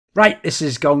Right, this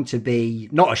is going to be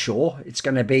not a show. It's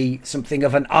going to be something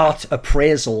of an art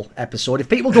appraisal episode. If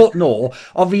people don't know,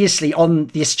 obviously on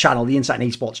this channel, the Insight and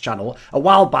Esports channel, a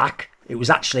while back, it was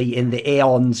actually in the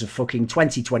aeons of fucking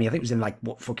 2020. I think it was in like,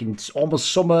 what, fucking almost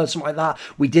summer, something like that.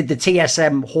 We did the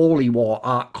TSM Holy War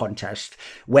art contest,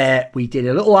 where we did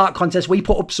a little art contest. We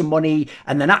put up some money,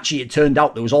 and then actually it turned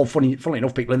out there was all funny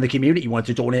enough people in the community wanted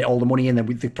to donate all the money, and then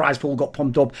the prize pool got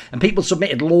pumped up, and people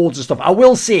submitted loads of stuff. I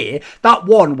will say that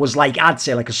one was like, I'd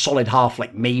say like a solid half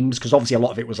like memes, because obviously a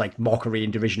lot of it was like mockery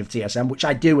and derision of TSM, which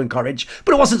I do encourage,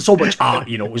 but it wasn't so much art,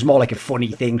 you know, it was more like a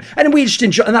funny thing. And we just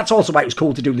enjoyed, and that's also why it was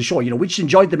cool to do the show, you know, we just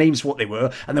enjoyed the memes for what they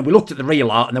were, and then we looked at the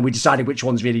real art, and then we decided which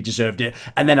ones really deserved it.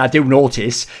 And then I do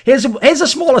notice, here's a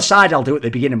smaller side I'll do at the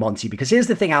beginning, Monty, because here's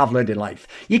the thing I've learned in life.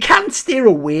 You can steer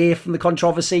away from the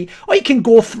controversy, or you can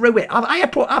go through it. I'm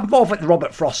more of like the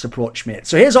Robert Frost approach, mate.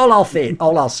 So here's all I'll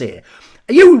say.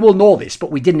 You will know this,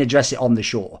 but we didn't address it on the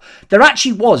show. There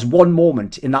actually was one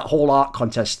moment in that whole art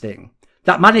contest thing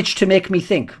that managed to make me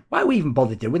think, why we even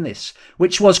bother doing this?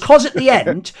 Which was because at the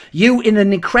end, you in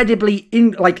an incredibly,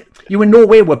 you in no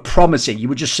way were promising. You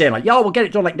were just saying like, yeah, we'll get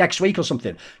it done like next week or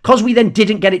something. Because we then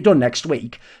didn't get it done next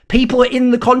week, people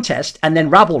in the contest and then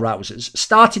rabble-rousers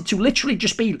started to literally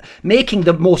just be making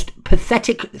the most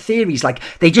pathetic theories. Like,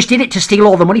 they just did it to steal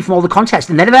all the money from all the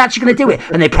contests, and they're never actually going to do it.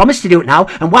 And they promised to do it now,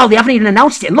 and wow, they haven't even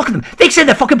announced it. And look at them. They say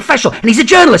they're fucking professional, and he's a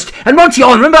journalist. And Monty,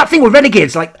 oh, remember that thing with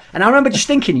Renegades? Like, and I remember just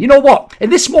thinking, you know what? In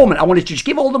this moment, I wanted to just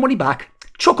give all the money back,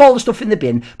 chuck all the stuff in the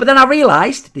bin. But then I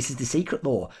realised, this is the secret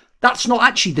though, that's not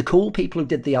actually the cool people who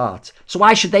did the art. So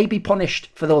why should they be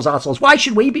punished for those arseholes? Why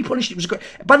should we be punished? It was great.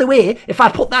 By the way, if I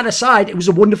put that aside, it was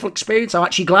a wonderful experience. I'm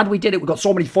actually glad we did it. We got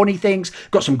so many funny things,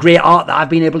 got some great art that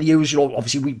I've been able to use. You know,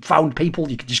 obviously we found people.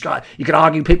 You could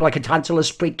argue people like a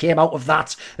Tantalus came out of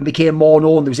that and became more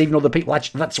known. There was even other people.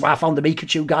 That's why I found the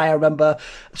Mikachu guy, I remember.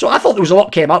 So I thought there was a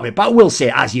lot came out of it. But I will say,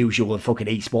 as usual in fucking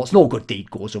esports, no good deed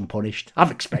goes unpunished.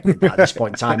 I've expected that at this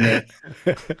point in time,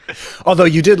 mate. Although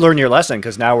you did learn your lesson,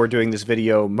 because now we're doing this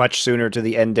video much sooner to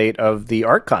the end date of the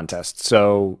art contest.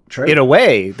 So true. In a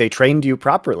way, they trained you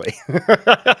properly.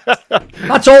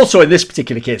 That's also in this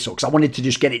particular case, because I wanted to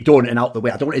just get it done and out the way.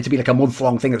 I don't want it to be like a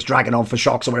month-long thing that's dragging on for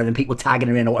Sjokz or whatever, and people tagging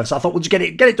her in or whatever. So I thought we'll just get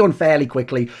it done fairly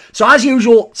quickly. So as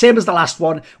usual, same as the last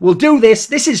one, we'll do this.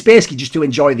 This is basically just to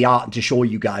enjoy the art and to show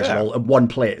you guys all in one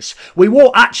place. We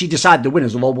won't actually decide the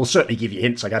winners, although we'll certainly give you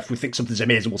hints. Like if we think something's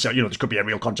amazing, we'll say, you know, this could be a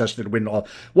real contest to win. Or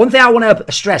one thing I want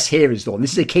to stress here is though, and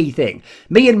this is a key thing,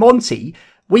 me and Monty,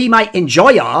 we might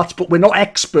enjoy art, but we're not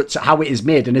experts at how it is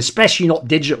made, and especially not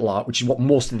digital art, which is what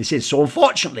most of this is. So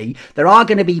unfortunately, there are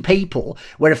going to be people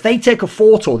where if they take a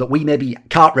photo that we maybe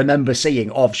can't remember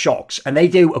seeing of Sjokz, and they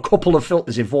do a couple of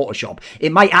filters in Photoshop,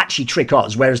 it might actually trick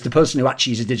us, whereas the person who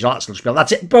actually is a digital artist will just be like,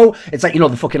 that's it, bro. It's like, you know,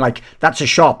 the fucking like, that's a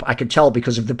shop. I can tell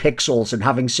because of the pixels and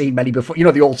having seen many before. You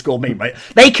know, the old school meme, right?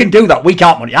 They can do that. We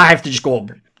can't, money. I have to just go,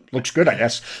 looks good, I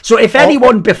guess. So if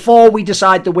anyone, before we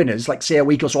decide the winners, like say a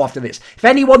week or so after this, if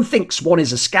anyone thinks one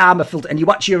is a scam, a filter, and you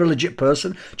actually are a legit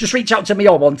person, just reach out to me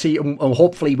or Monty, and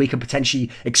hopefully we can potentially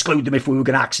exclude them if we were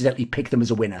going to accidentally pick them as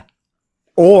a winner.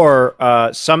 Or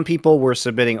some people were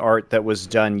submitting art that was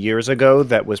done years ago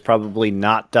that was probably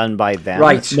not done by them.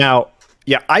 Right. Now,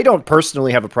 yeah, I don't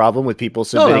personally have a problem with people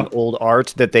submitting old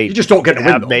art that they just don't get to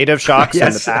win, made of Sjokz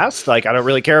in the past. Like, I don't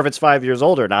really care if it's 5 years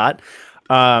old or not.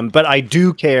 But I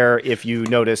do care if you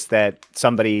notice that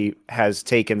somebody has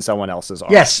taken someone else's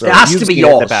art. Yes, so it has to be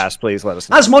yours. In the past, please let us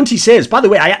know. As Monty says, by the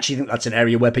way, I actually think that's an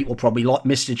area where people probably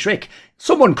missed a trick.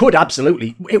 Someone could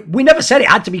absolutely. We never said it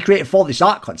had to be created for this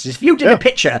art contest. If you did a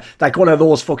picture like one of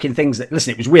those fucking things that,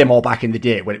 listen, it was way more back in the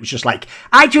day when it was just like,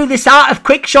 I drew this art of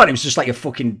Quickshot. It was just like a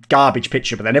fucking garbage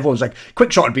picture. But then everyone's like,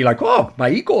 Quickshot would be like, oh, my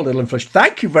ego a little inflated.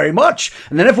 Thank you very much.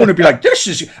 And then everyone would be like,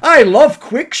 I love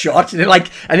Quickshot.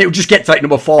 And it would just get to like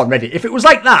number 4 on Reddit. If it was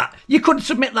like that, you couldn't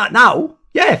submit that now.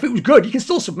 Yeah, if it was good, you can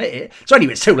still submit it. So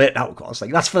anyway, it's too late now, of course.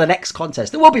 Like, that's for the next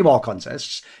contest. There will be more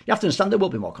contests. You have to understand there will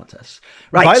be more contests.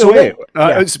 Right. By the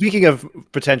way, speaking of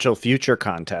potential future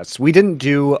contests, we didn't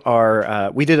do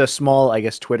our, we did a small, I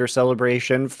guess, Twitter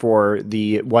celebration for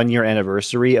the 1-year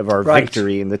anniversary of our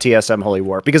victory in the TSM Holy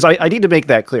War. Because I need to make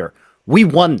that clear. We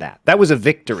won that. That was a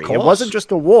victory. It wasn't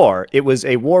just a war. It was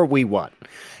a war we won.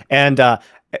 And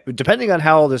depending on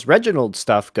how this Reginald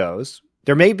stuff goes,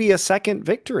 there may be a second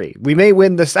victory. We may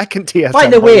win the second TSM By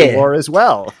the way, war as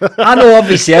well. I know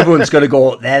obviously everyone's going to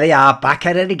go, there they are, back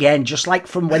at it again, just like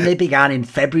from when they began in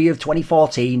February of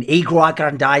 2014,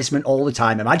 ego-aggrandizement all the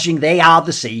time, imagining they are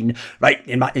the scene, right?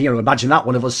 Imagine that,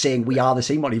 one of us saying we are the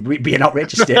scene, would be an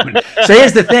outrageous statement. So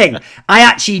here's the thing, I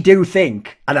actually do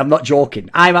think, and I'm not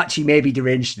joking, I'm actually maybe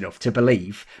deranged enough to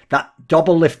believe that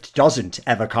Double Lift doesn't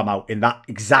ever come out in that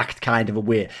exact kind of a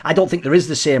way. I don't think there is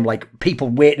the same, like, people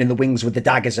waiting in the wings with the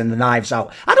daggers and the knives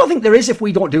out. I don't think there is if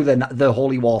we don't do the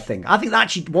Holy War thing. I think that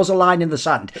actually was a line in the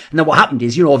sand. And then what happened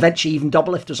is, eventually even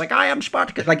Double Lift was like, I am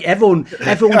Spartacus. Like, everyone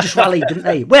just rallied, didn't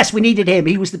they? Yes, we needed him.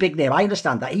 He was the big name. I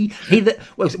understand that.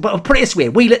 But I'll put it this way,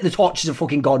 we lit the torches of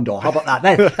fucking Gondor. How about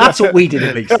that? That's what we did,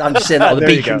 at least. I'm just saying that, or the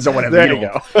beacons or whatever. There you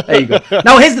go. There you go.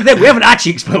 Now, here's the thing. We haven't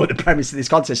actually explained what the premise of this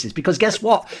contest is, because guess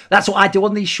what? That's what I do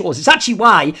on these shows. It's actually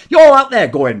why you're all out there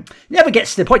going, never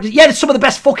gets to the point. Yeah, it's some of the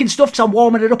best fucking stuff because I'm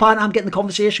warming it up and I'm getting the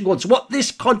conversation going. So what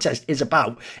this contest is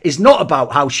about is not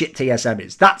about how shit TSM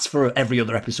is. That's for every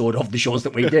other episode of the shows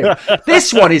that we do.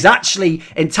 This one is actually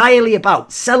entirely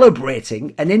about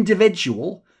celebrating an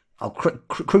individual. I'll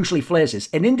crucially phrase this,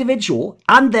 an individual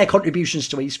and their contributions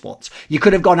to esports. You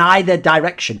could have gone either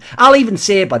direction. I'll even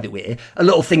say, by the way, a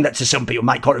little thing that to some people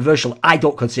might be controversial, I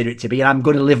don't consider it to be, and I'm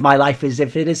going to live my life as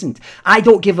if it isn't. I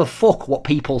don't give a fuck what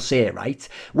people say, right?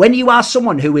 When you are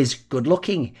someone who is good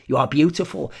looking, you are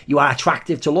beautiful, you are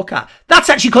attractive to look at,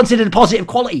 that's actually considered a positive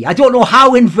quality. I don't know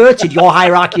how inverted your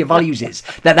hierarchy of values is,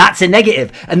 that's a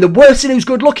negative. And the person who's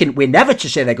good looking, we're never to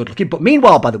say they're good looking, but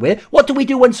meanwhile, by the way, what do we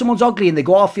do when someone's ugly and they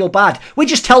go, I feel bad? We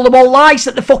just tell them all lies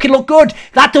that they fucking look good.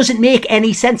 That doesn't make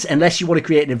any sense unless you want to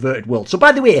create an inverted world. So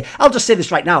by the way, I'll just say this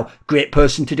right now, great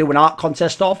person to do an art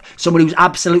contest of, someone who's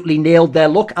absolutely nailed their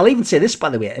look. I'll even say this, by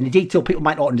the way, in a detail people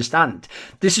might not understand.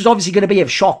 This is obviously going to be of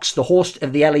Sjokz, the host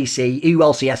of the LEC,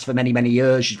 ULCS for many, many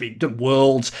years. She's done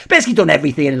Worlds, basically done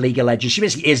everything in League of Legends. She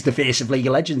basically is the face of League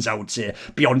of Legends, I would say,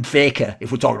 beyond Faker,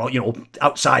 if we're talking about,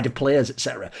 outside of players,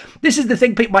 etc. This is the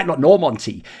thing people might not know,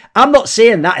 Monty. I'm not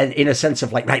saying that in a sense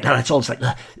of like, right now, it's all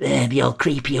like, be all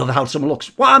creepy over how someone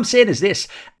looks. What I'm saying is this.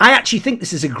 I actually think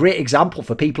this is a great example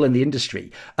for people in the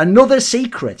industry. Another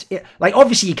secret, like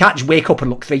obviously you can't just wake up and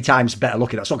look 3 times better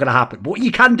looking. That's not going to happen. But what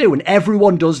you can do, and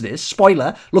everyone does this,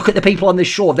 spoiler, look at the people on this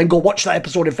show, then go watch that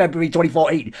episode in February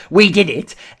 2014. We did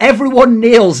it. Everyone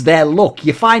nails their look.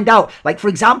 You find out, like for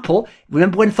example,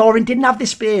 remember when Thorin didn't have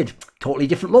this beard? Totally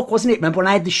different look, wasn't it? Remember when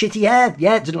I had the shitty hair?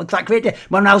 Yeah, it didn't look that great.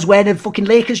 When I was wearing a fucking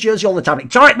Lakers jersey all the time. Like,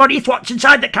 it's all right, buddy, it's what's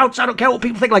inside that counts. I don't care what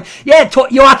people think. Like, yeah,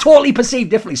 you are totally perceived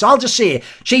differently. So I'll just say,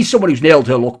 she's someone who's nailed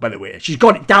her look, by the way. She's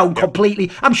got it down completely.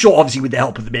 I'm sure, obviously, with the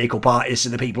help of the makeup artists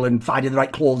and the people and finding the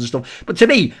right clothes and stuff. But to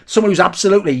me, someone who's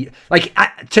absolutely, like,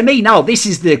 to me now, this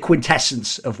is the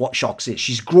quintessence of what Sjokz is.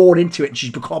 She's grown into it and she's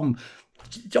become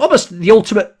almost the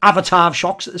ultimate avatar of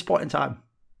Sjokz at this point in time.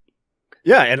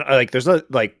 Yeah, and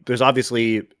there's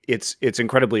obviously it's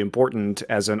incredibly important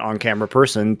as an on-camera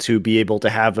person to be able to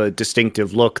have a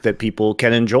distinctive look that people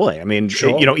can enjoy. I mean,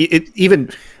 sure. Even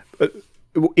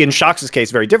in Sjokz's case,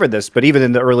 very different this, but even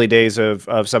in the early days of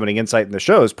Summoning Insight in the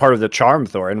shows, part of the charm,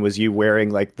 Thorin, was you wearing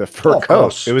like the fur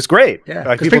coat. It was great. Yeah,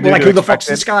 because people like who the fox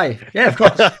in the sky. Yeah, of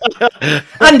course.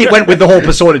 And it went with the whole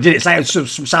persona, did it? It's like some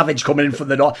savage coming in from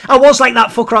the north. I was like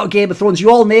that fucker out of Game of Thrones. You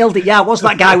all nailed it. Yeah, I was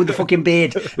that guy with the fucking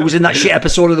beard who was in that shit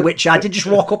episode of The Witcher. I did just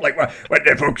walk up like, what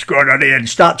the fuck's going on here? And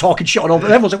start talking shit on all.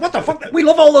 But everyone's like, what the fuck? We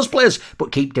love all those players,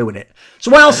 but keep doing it.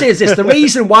 So what I'll say is this. The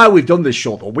reason why we've done this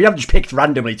show, though, we haven't just picked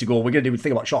randomly to go, we're going to do a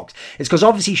thing about Sjokz. It's because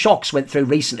obviously Sjokz went through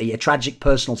recently a tragic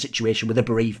personal situation with a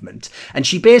bereavement. And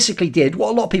she basically did what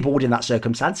a lot of people would in that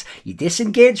circumstance. You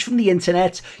disengage from the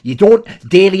internet. You don't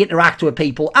daily interact with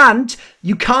people. And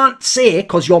you can't say,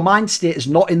 because your mind state is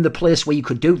not in the place where you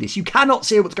could do this. You cannot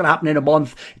say what's going to happen in a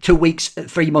month, 2 weeks,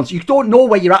 3 months. You don't know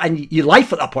where you're at in your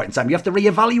life at that point in time. You have to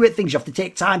reevaluate things. You have to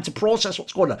take time to process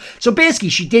what's going on. So basically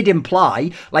she did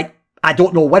imply, like, I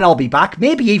don't know when I'll be back.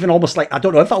 Maybe even almost like, I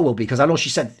don't know if I will be, because I know she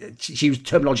said, she used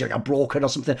terminology like I'm broken or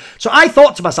something. So I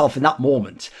thought to myself in that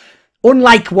moment,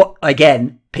 unlike what,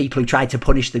 again, people who tried to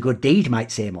punish the good deed might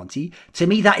say, Monty, to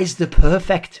me that is the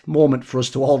perfect moment for us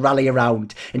to all rally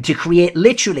around and to create,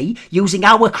 literally using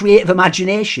our creative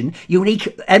imagination,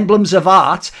 unique emblems of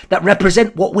art that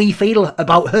represent what we feel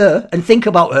about her and think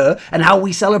about her and how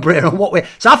we celebrate her and what we.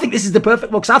 So I think this is the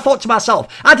perfect look. So I thought to myself,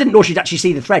 I didn't know she'd actually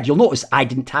see the thread. You'll notice I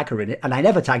didn't tag her in it, and I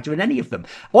never tagged her in any of them.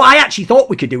 What I actually thought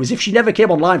we could do is, if she never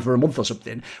came online for a month or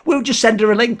something, we would just send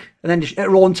her a link, and then at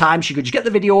her own time she could just get the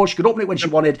video, she could open it when she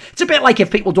wanted. It's a bit like if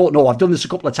people people don't know, I've done this a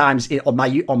couple of times on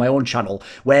my own channel,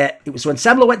 where it was when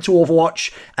Semler went to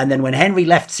Overwatch, and then when Henry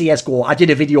left CSGO, I did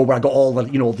a video where I got all the,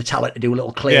 you know, the talent to do a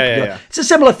little clip. Yeah. It's a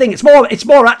similar thing. It's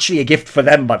more actually a gift for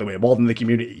them, by the way, more than the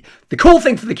community. The cool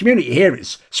thing for the community here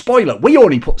is, spoiler, we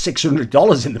only put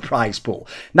 $600 in the prize pool.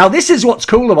 Now, this is what's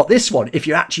cool about this one, if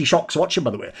you're actually Sjokz watching, by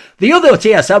the way. The other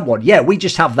TSM one, yeah, we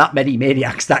just have that many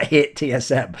maniacs that hate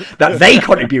TSM, that they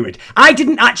contributed. I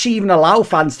didn't actually even allow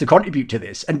fans to contribute to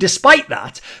this. And despite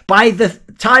that, by the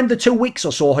time the 2 weeks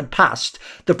or so had passed,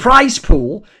 the prize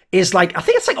pool is like, I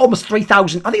think it's like almost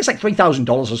 3,000. I think it's like $3,000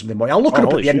 or something more. I'll look it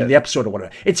up at the end of the episode or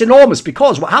whatever. It's enormous,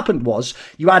 because what happened was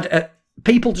you had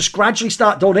people just gradually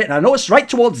start donating. I noticed right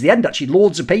towards the end, actually,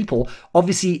 loads of people,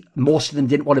 obviously most of them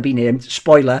didn't want to be named,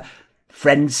 spoiler,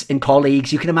 friends and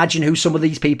colleagues. You can imagine who some of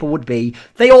these people would be.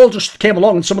 They all just came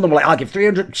along, and some of them were like, I'll give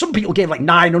 300. Some people gave like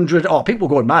 900. Oh, people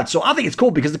were going mad. So I think it's cool,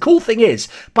 because the cool thing is,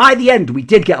 by the end, we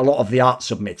did get a lot of the art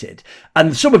submitted,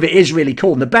 and some of it is really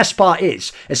cool. And the best part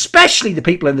is, especially the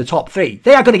people in the top 3,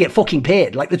 they are going to get fucking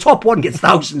paid. Like, the top 1 gets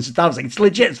thousands and thousands. It's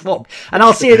legit as fuck. And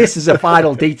I'll say this as a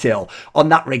final detail on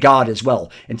that regard as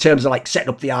well, in terms of like setting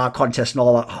up the art contest and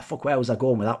all that. Oh, fuck, where was I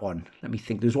going with that one? Let me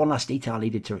think. There's one last detail I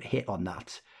needed to hit on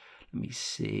that. Let me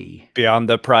see. Beyond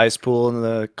the prize pool and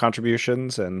the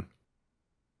contributions, and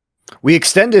we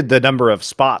extended the number of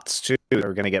spots too that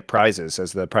are going to get prizes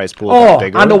as the prize pool got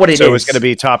bigger. I know what it is. So it was going to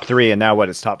be top 3, and now what?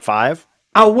 It's top 5.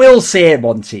 I will say,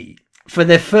 Monty, for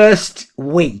the first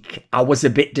week, I was a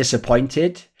bit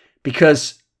disappointed,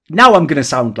 because now I'm going to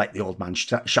sound like the old man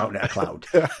shouting at a cloud.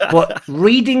 But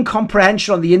reading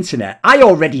comprehension on the internet, I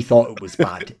already thought it was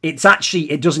bad. It's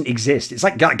actually, it doesn't exist. It's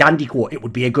like Gandhi quote,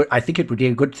 I think it would be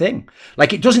a good thing.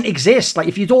 Like, it doesn't exist. Like,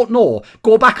 if you don't know,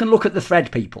 go back and look at the thread,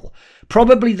 people.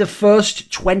 Probably the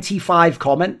first 25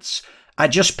 comments are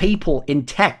just people in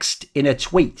text in a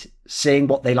tweet saying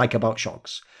what they like about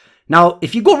Sjokz. Now,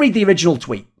 if you go read the original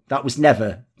tweet, that was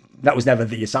never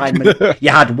the assignment. You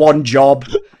had one job.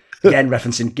 Again,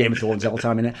 referencing Game of Thrones all the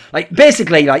time in it. Like,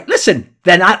 basically, like, listen,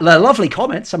 they're lovely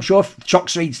comments. I'm sure if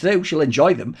Sjokz reads through, she'll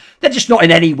enjoy them. They're just not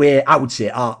in any way, I would say,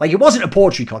 art. Like, it wasn't a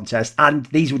poetry contest, and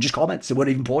these were just comments. They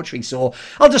weren't even poetry. So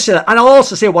I'll just say that. And I'll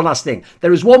also say one last thing.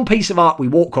 There is one piece of art we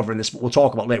won't cover in this, but we'll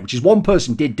talk about later, which is one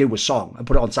person did do a song and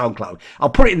put it on SoundCloud.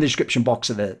 I'll put it in the description box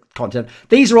of the content.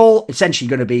 These are all essentially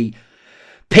going to be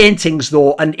paintings,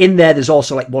 though, and in there's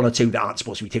also like 1 or 2 that aren't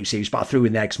supposed to be too serious, but I threw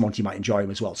in there because Monty might enjoy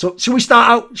them as well. So should we start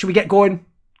out? Should we get going?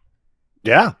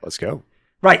 Yeah, let's go.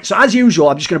 Right, so as usual,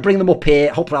 I'm just going to bring them up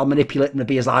here. Hopefully I'll manipulate them to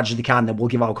be as large as they can, then we'll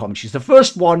give our commentaries. The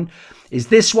first one is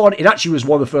this one. It actually was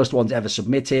one of the first ones ever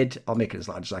submitted. I'll make it as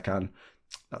large as I can.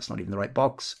 That's not even the right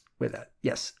box. Wait there.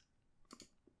 Yes.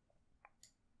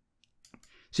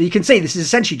 So you can see this is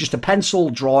essentially just a pencil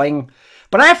drawing.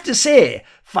 But I have to say,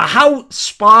 for how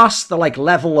sparse the like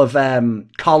level of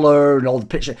color and all the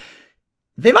picture,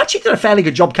 they've actually done a fairly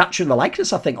good job capturing the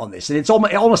likeness, I think, on this. And it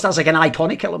almost has like an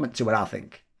iconic element to it, I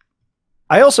think.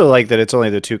 I also like that it's only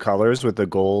the 2 colors with the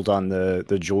gold on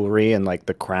the jewelry and like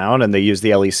the crown, and they use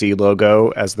the LEC logo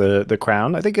as the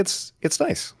crown. I think it's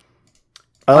nice.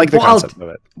 I like the concept of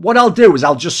it. What I'll do is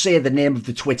I'll just say the name of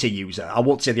the Twitter user. I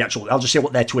won't say the actual. I'll just say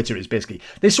what their Twitter is, basically.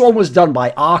 This one was done by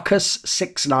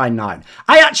Arcus699.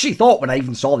 I actually thought when I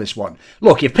even saw this one,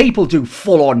 look, if people do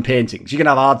full-on paintings, you're going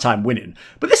to have a hard time winning.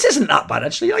 But this isn't that bad,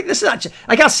 actually. Like, this is actually,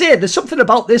 like I said, there's something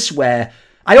about this where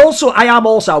I am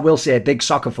also, I will say, a big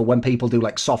sucker for when people do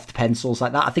like soft pencils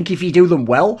like that. I think if you do them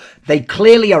well, they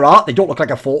clearly are art. They don't look like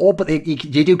a photo, but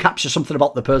you do capture something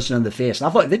about the person and the face. And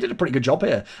I thought they did a pretty good job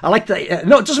here. I like that.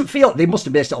 No, it doesn't feel, they must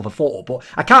have based it off a photo, but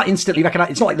I can't instantly recognize,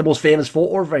 it's not like the most famous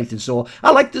photo or anything. So I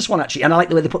like this one actually. And I like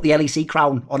the way they put the LEC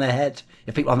crown on her head.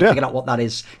 If people haven't figured out what that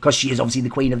is, because she is obviously the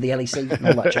queen of the LEC and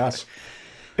all that jazz.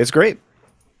 It's great.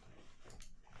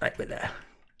 Right, we're there.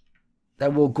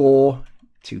 Then we'll go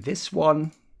to this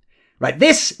one. Right,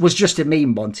 this was just a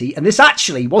meme, Monty, and this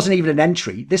actually wasn't even an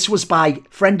entry. This was by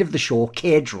friend of the show,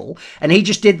 Cadril, and he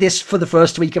just did this for the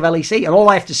first week of LEC, and all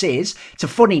I have to say is, it's a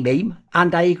funny meme,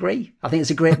 and I agree. I think it's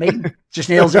a great meme. Just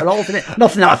nails it all, doesn't it?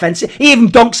 Nothing that offensive. He even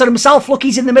dunks on himself. Look,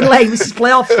 he's in the middle. Hey, this is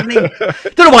playoffs, isn't he?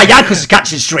 Don't know why Jankos is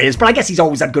catching strays, but I guess he's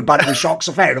always had good banter with Sjokz,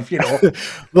 so fair enough, you know.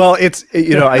 Well, it's,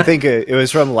 you know, I think it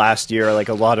was from last year, like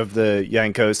a lot of the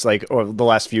Jankos, like, or the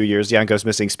last few years, Jankos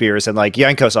missing spears, and like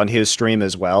Jankos on his stream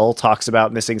as well talks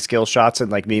about missing skill shots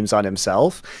and like memes on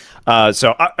himself.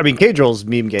 So, I mean, Cadrill's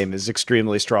meme game is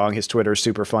extremely strong. His Twitter is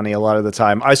super funny a lot of the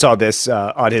time. I saw this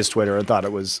on his Twitter and thought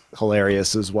it was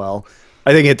hilarious as well.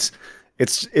 I think it's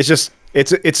just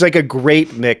It's like a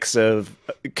great mix of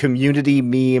community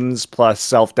memes plus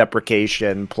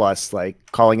self-deprecation plus like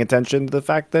calling attention to the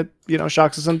fact that, you know,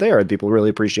 Sjokz isn't there and people really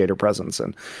appreciate her presence.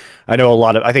 And I know a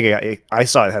lot of, I think I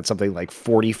saw it had something like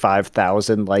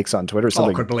 45,000 likes on Twitter,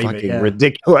 something fucking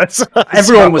ridiculous.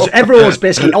 Everyone was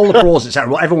basically, all the pros,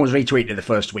 etc. Everyone was retweeting it the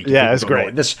first week. Yeah, it's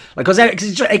great. This, because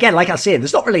again, like I said,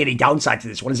 there's not really any downside to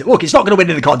this one, is it? Look, it's not going to win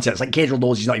in the contest. Like, Casual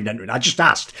knows he's not even entering. I just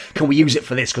asked, can we use it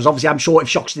for this? Because obviously, I'm sure if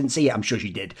Sjokz didn't see it, I'm sure she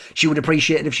did. She would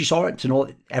appreciate it if she saw it, to know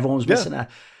that everyone was missing her.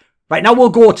 Right, now we'll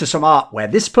go to some art where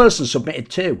this person submitted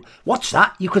two. What's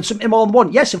that? You can submit more than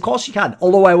one. Yes, of course you can.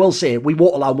 Although I will say, we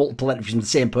won't allow multiple entries from the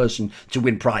same person to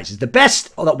win prizes. The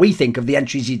best that we think of the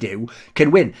entries you do can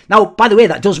win. Now, by the way,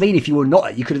 that does mean if you were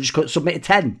not, you could have just submitted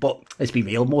 10. But let's be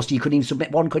real, most of you couldn't even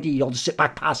submit one, could you? You'll just sit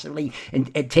back passively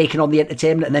and taking on the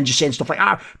entertainment and then just saying stuff like,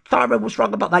 Thorin, what's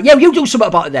wrong about that? Yeah, you do something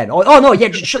about it then. Oh no, yeah,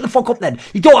 just shut the fuck up then.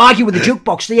 You don't argue with the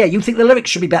jukebox, do you? You think the lyrics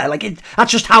should be better. Like,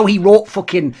 that's just how he wrote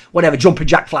fucking, whatever, Jumping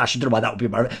Jack Flash. I don't know why that would be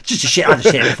my... Just a shit. I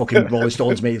just hate the fucking Rolling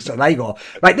Stones, mate. So there you go.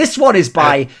 Right, this one is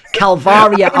by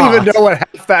Calvaria Art. I don't even know what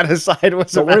half that aside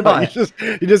was Don't worry about it.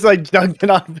 You just like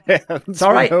dunking on fans. It's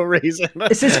all right. For no reason.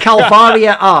 This is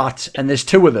Calvaria Art, and there's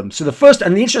two of them. So the first,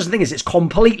 and the interesting thing is, it's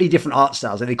completely different art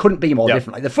styles, and they couldn't be more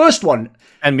different. Like the first one,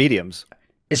 and mediums.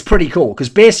 It's pretty cool because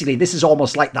basically this is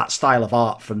almost like that style of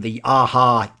art from the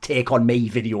Aha Take On Me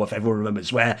video, if everyone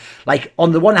remembers, where like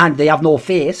on the one hand they have no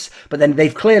face, but then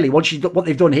they've clearly, what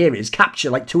they've done here is capture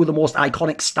like two of the most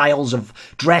iconic styles of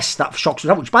dress that Sjokz was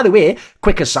having, which by the way,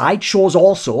 quick aside, shows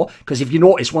also, because if you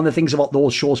notice, one of the things about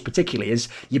those shows particularly is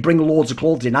you bring loads of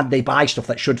clothes in and they buy stuff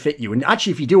that should fit you. And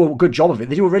actually, if you do a good job of it,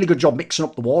 they do a really good job mixing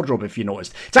up the wardrobe, if you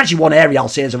noticed. It's actually one area I'll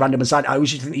say as a random aside, I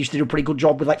always think they used to do a pretty good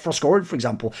job with like Froscorin, for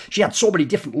example. She had so many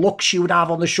different looks she would have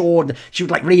on the show, and she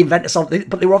would like reinvent herself,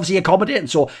 but they were obviously accommodating.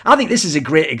 So I think this is a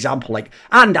great example. Like,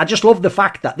 and I just love the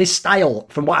fact that this style,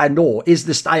 from what I know, is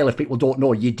the style, if people don't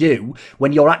know, you do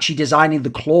when you're actually designing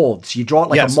the clothes. You draw it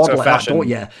like a model like that, don't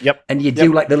you? Yep. And you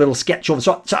do like the little sketch of it.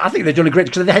 So I think they're doing a great,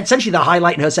 because essentially they're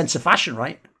highlighting her sense of fashion,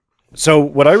 right? So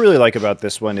what I really like about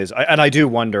this one is, and I do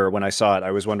wonder, when I saw it,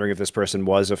 I was wondering if this person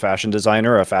was a fashion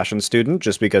designer, a fashion student,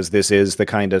 just because this is the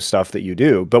kind of stuff that you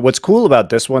do. But what's cool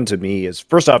about this one to me is,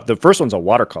 first off, the first one's a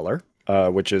watercolor,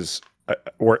 which is,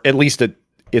 or at least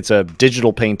it's a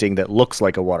digital painting that looks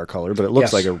like a watercolor, but it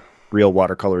looks like a real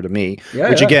watercolor to me,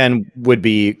 which again would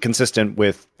be consistent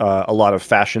with a lot of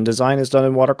fashion design is done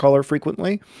in watercolor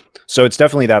frequently. So it's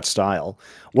definitely that style.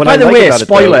 By the way,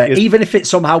 spoiler, even if it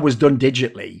somehow was done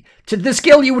digitally, to the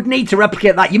skill you would need to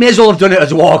replicate that, you may as well have done it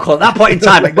as a watercolor at that point in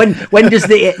time. Like when does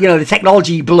the the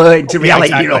technology blur into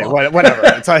reality? Exactly. You know? Whatever.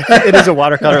 It is a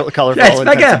watercolor for all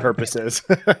intents and purposes.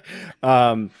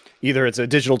 Either it's a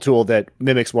digital tool that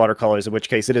mimics watercolors, in which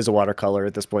case it is a watercolor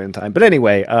at this point in time. But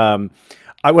anyway,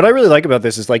 what I really like about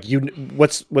this is like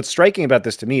what's striking about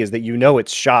this to me is that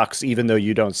it's Sjokz even though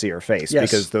you don't see her face,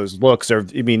 because those looks are,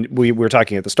 I mean, we were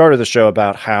talking at the start of the show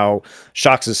about how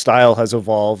Sjokz's style has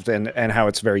evolved and how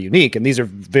it's very unique, and these are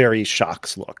very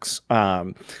Sjokz looks.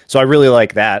 So I really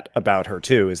like that about her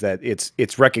too, is that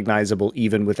it's recognizable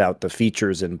even without the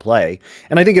features in play.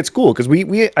 And I think it's cool because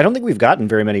I don't think we've gotten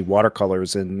very many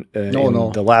watercolors in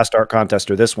the last art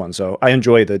contest or this one, so I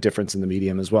enjoy the difference in the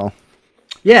medium as well.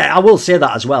 Yeah, I will say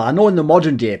that as well. I know in the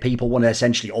modern day, people want to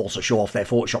essentially also show off their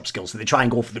Photoshop skills, so they try and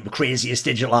go for the craziest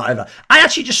digital art ever. I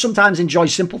actually just sometimes enjoy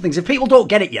simple things. If people don't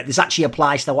get it yet, this actually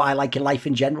applies to what I like in life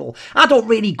in general. I don't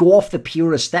really go off the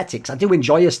pure aesthetics. I do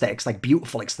enjoy aesthetics, like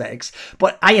beautiful aesthetics,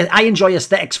 but I enjoy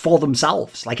aesthetics for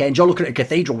themselves. Like I enjoy looking at a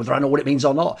cathedral, whether I know what it means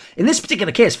or not. In this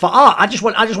particular case, for art, I just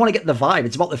want to get the vibe.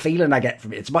 It's about the feeling I get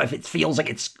from it. It's about if it feels like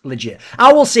it's legit.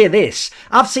 I will say this.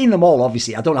 I've seen them all,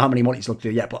 obviously. I don't know how many monkeys looked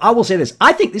through yet, but I will say this.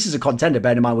 I think this is a contender,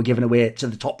 bear in mind we're giving away to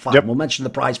the top 5. We'll mention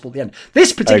the prize pool at the end.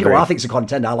 This particular one I think is a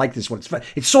contender. I like this one.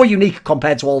 It's so unique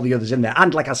compared to all the others in there.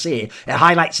 And like I say, it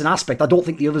highlights an aspect I don't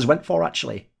think the others went for,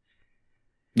 actually.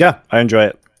 Yeah, I enjoy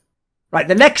it. Right,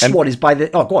 the next one is by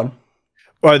the... Oh, go on.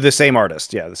 Or the same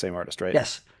artist. Yeah, the same artist, right?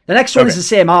 Yes. The next one is the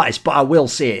same artist, but I will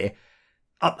say...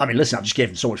 I mean, listen, I just gave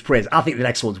him so much praise. I think the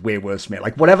next one's way worse, mate.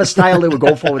 Like, whatever style they were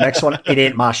going for with the next one, it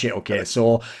ain't my shit, okay?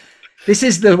 So... This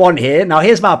is the one here. Now,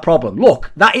 here's my problem.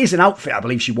 Look, that is an outfit I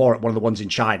believe she wore at one of the ones in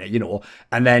China,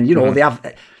 and then, they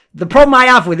have... The problem I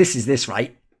have with this is this,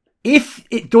 right? If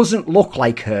it doesn't look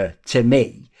like her to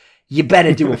me, you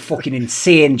better do a fucking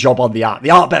insane job on the art.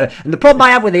 The art better... And the problem I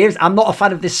have with it is I'm not a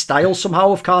fan of this style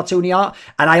somehow of cartoony art,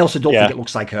 and I also don't think it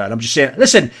looks like her. And I'm just saying,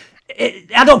 listen...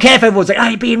 I don't care if everyone's like,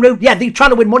 you're being rude. Yeah, they're trying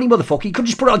to win money, motherfucker. You could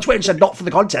just put it on Twitter and said, not for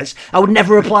the contest. I would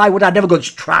never reply, would I? I'd never go,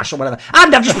 just trash or whatever.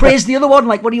 And I've just praised the other one.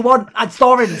 Like, what do you want? I'm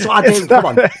Thorin. That's what I do. Come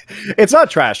on. It's not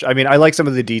trash. I mean, I like some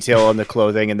of the detail on the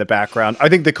clothing and the background. I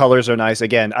think the colors are nice.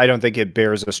 Again, I don't think it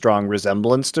bears a strong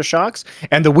resemblance to Sjokz.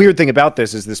 And the weird thing about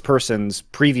this is this person's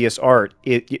previous art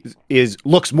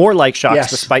looks more like Sjokz,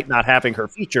 despite not having her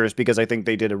features, because I think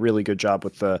they did a really good job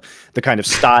with the kind of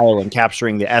style and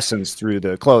capturing the essence through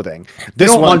the clothing.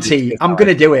 This one, Monty, I'm going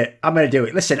to do it. I'm going to do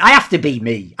it. Listen, I have to be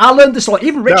me. I learned this a lot.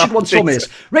 Even Richard once told me this.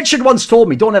 Richard once told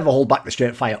me, don't ever hold back the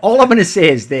straight fire. All I'm going to say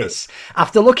is this.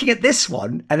 After looking at this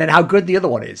one and then how good the other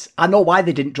one is, I know why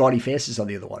they didn't draw any faces on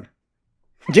the other one.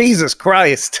 Jesus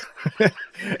Christ.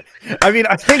 I mean,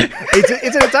 I think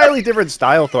it's an entirely different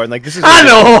style, Thorin. Like, this is I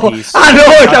know.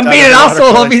 I'm being an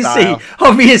asshole, obviously.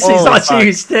 It's not a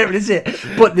serious statement, is it?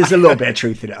 But there's a little bit of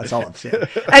truth in it. That's all I'm saying.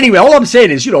 Anyway, all I'm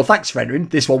saying is, thanks for entering.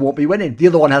 This one won't be winning. The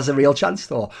other one has a real chance,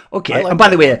 though. Okay. And by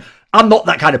the way, I'm not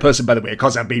that kind of person, by the way,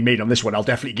 because I've been mean on this one. I'll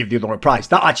definitely give the other one a prize.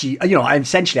 That actually,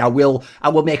 essentially, I will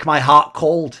make my heart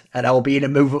cold, and I will be in a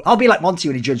mood. I'll be like Monty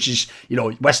when he judges,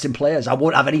 Western players. I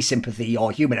won't have any sympathy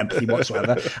or human empathy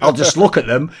whatsoever. I'll just look at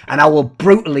them, and I will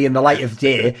brutally, in the light of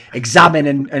day, examine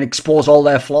and expose all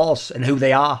their flaws and who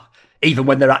they are, even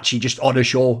when they're actually just on a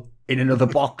show in another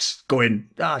box going,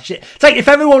 shit. It's like if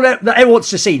everyone wants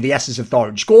to see the essence of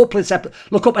Thorin, just go up,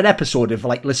 look up an episode of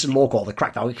like Listen Local or The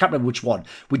Crackdown. I can't remember which one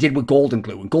we did with Golden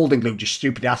Glue, and Golden Glue just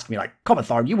stupidly asked me like, come on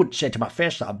Thorin, you wouldn't say to my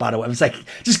face that I'm bad or whatever. It's like,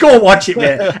 just go and watch it,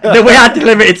 mate. The way I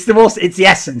deliver it, it's the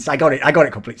essence. I got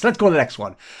it complete. So let's go to the next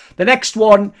one. The next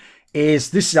one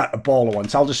this is a baller one,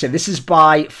 so I'll just say this is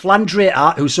by Flandre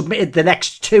Art, who submitted the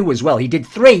next two as well. He did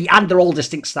 3 and they're all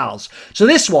distinct styles. So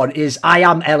this one is I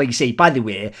Am LEC. By the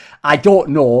way, I don't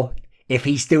know if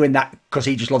he's doing that because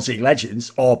he just loves League of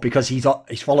Legends or because he's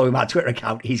following my Twitter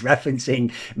account. He's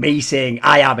referencing me saying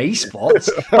I am esports.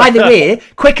 By the way,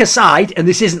 quick aside, and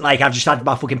this isn't like I've just had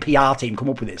my fucking PR team come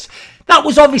up with this. That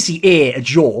was obviously a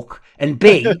joke, and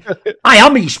B, I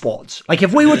am esports. Like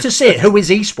if we were to say who is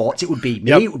esports, it would be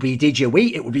me, it would be DJ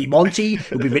Wheat, it would be Monty,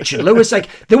 it would be Richard Lewis. Like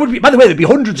there would be, by the way, there'd be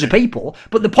hundreds of people.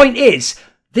 But the point is,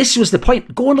 this was the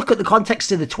point. Go and look at the context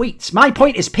of the tweets. My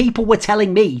point is people were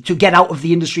telling me to get out of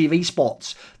the industry of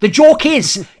esports. The joke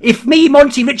is, if me,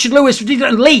 Monty, Richard Lewis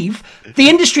didn't leave, the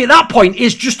industry at that point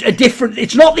is just a different...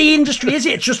 It's not the industry, is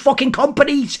it? It's just fucking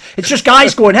companies. It's just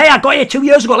guys going, hey, I got here 2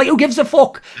 years ago. Like, who gives a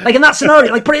fuck? Like, in that scenario,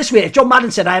 like, put it this way. If John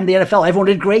Madden said I am the NFL, everyone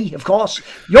would agree, of course.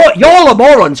 You're all are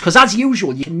morons, because as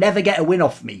usual, you can never get a win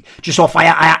off me, just off I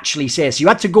actually say. So you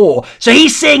had to go. So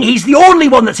he's saying he's the only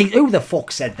one that's... Who the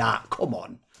fuck said that? Come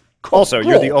on. Also,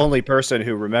 you're the only person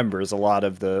who remembers a lot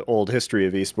of the old history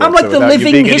of esports. I'm like the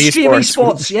living history of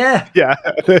esports, yeah. Yeah,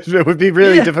 it would be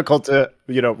really difficult to,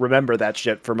 remember that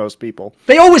shit for most people.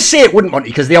 They always say it, wouldn't, Monty,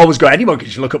 because they always go, anyone can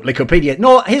just look up Wikipedia.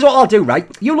 No, here's what I'll do, right?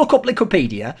 You look up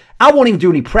Wikipedia, I won't even do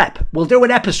any prep. We'll do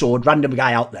an episode, random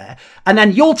guy out there, and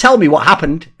then you'll tell me what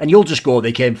happened, and you'll just go,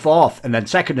 they came 4th, and then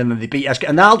 2nd, and then they beat SK,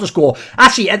 and then I'll just go,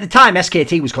 actually, at the time,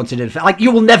 SKT was considered, like, you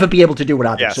will never be able to do what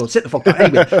I do, so sit the fuck down.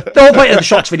 Anyway, the whole point of the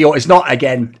Sjokz video is not,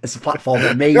 again, as a platform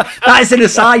for me. That is an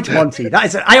aside, Monty. That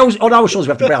is, on our shows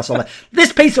we have to bring ourselves.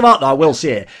 This piece of art, though, I will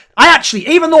say, I actually,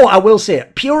 even though I will say,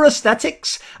 pure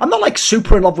aesthetics, I'm not like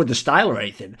super in love with the style or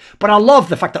anything, but I love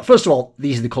the fact that, first of all,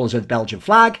 these are the colours of the Belgian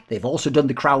flag. They've also done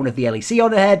the crown of the LEC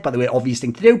on the head, by the way, obvious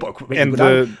thing to do, but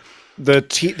and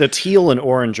the teal and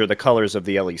orange are the colours of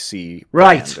the LEC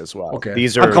right as well. Okay.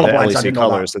 These are the LEC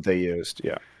colours that they used.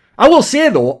 Yeah. I will say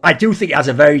though, I do think it has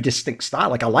a very distinct style.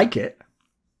 Like I like it.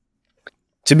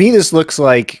 To me, this looks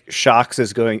like Sjokz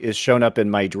is shown up in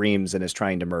my dreams and is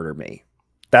trying to murder me.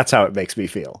 That's how it makes me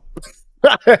feel.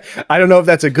 I don't know if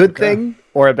that's a good thing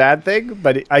or a bad thing,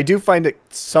 but I do find it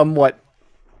somewhat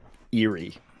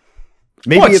eerie.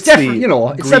 Maybe it's definitely,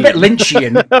 it's a bit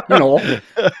Lynchian,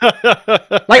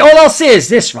 Like, all I'll say is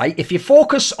this, right? If you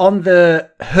focus on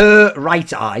her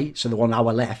right eye, so the one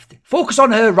our left, focus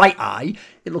on her right eye,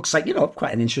 it looks like,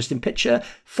 quite an interesting picture.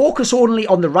 Focus only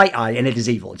on the right eye, and it is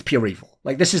evil. It's pure evil.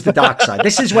 Like, this is the dark side.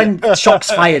 This is when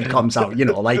Sjokz Fired comes out,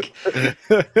 like...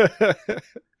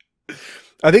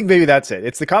 I think maybe that's it.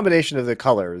 It's the combination of the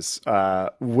colors.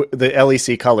 The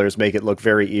LEC colors make it look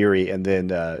very eerie, and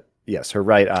then... yes, her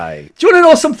right eye. Do you want to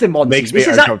know something, Monty? Makes me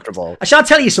uncomfortable. I shall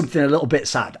tell you something a little bit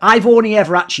sad. I've only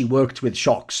ever actually worked with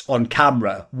Sjokz on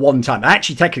camera one time. I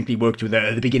actually technically worked with her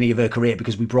at the beginning of her career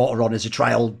because we brought her on as a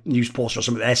trial news poster or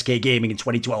something at SK Gaming in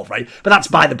 2012, right? But that's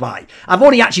by the by. I've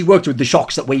only actually worked with the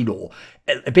Sjokz that we know.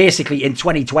 basically in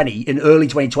 2020, in early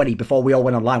 2020, before we all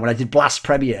went online, when I did Blast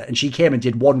Premiere, and she came and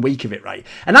did 1 week of it, right?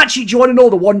 And actually, do you want to know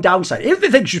the one downside?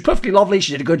 Everything, she was perfectly lovely,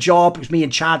 she did a good job, it was me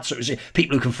and Chad, so it was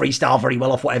people who can freestyle very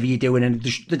well off whatever you're doing, and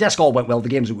the desk all went well, the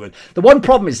games were good. The one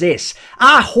problem is this: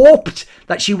 I hoped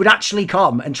that she would actually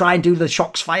come and try and do the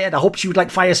Sjokz fired. I hoped she would like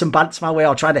fire some bants my way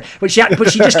or try to, but she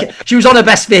just, she was on her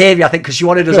best behaviour, I think, because she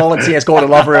wanted us all in CSGO to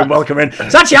love her and welcome her in.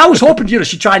 So actually, I was hoping, you know,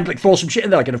 she'd try and like throw some shit in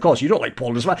there, like, and of course, you don't like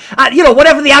Paul as well. And, you know,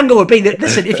 whatever the angle would be, that,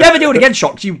 listen, if you ever do it again,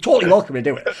 Sjokz, you're totally welcome to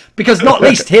do it. Because not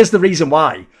least, here's the reason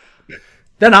why.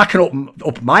 Then I can open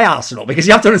up my arsenal, because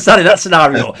you have to understand in that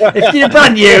scenario, if you're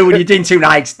brand new and you're doing 2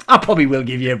 nights, I probably will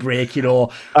give you a break, you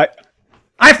know. I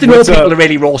have to know people to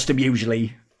really roast them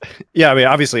usually. Yeah, I mean,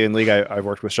 obviously in League, I've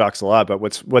worked with Sjokz a lot, but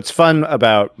what's fun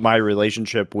about my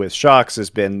relationship with Sjokz has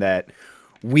been that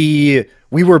we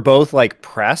were both like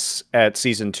press at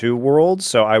Season 2 Worlds.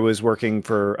 So I was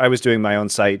doing my own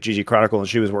site, GG Chronicle, and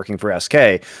she was working for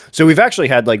SK. So we've actually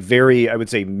had like very, I would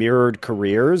say, mirrored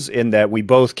careers in that we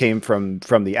both came from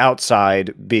the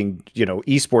outside, being, you know,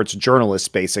 esports journalists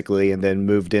basically, and then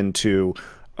moved into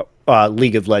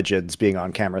League of Legends, being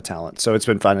on camera talent. So it's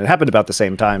been fun. It happened about the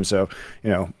same time. So, you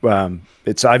know,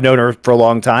 I've known her for a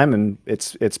long time, and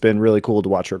it's been really cool to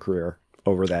watch her career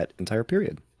over that entire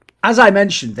period. As I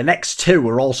mentioned, the next 2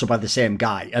 were also by the same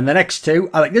guy. And the next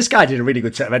 2, like, this guy did a really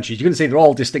good set of entries. You're going to see they're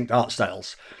all distinct art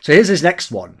styles. So here's his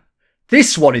next one.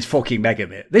 This one is fucking mega,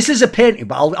 mate. This is a painting,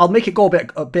 but I'll make it go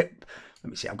a bit. Let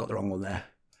me see, I've got the wrong one there.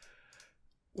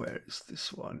 Where is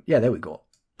this one? Yeah, there we go.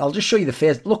 I'll just show you the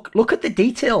face. Look at the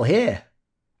detail here.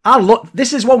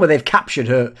 This is one where they've captured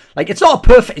her. Like, it's not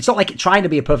like it's trying to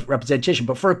be a perfect representation,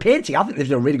 but for a painting, I think they've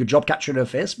done a really good job capturing her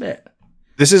face, mate.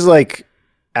 This is like,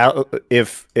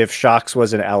 if Sjokz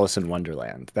was in Alice in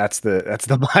Wonderland, that's the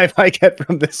vibe I get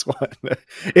from this one.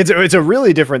 It's a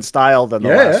really different style than the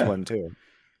last one too.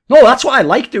 No, that's what I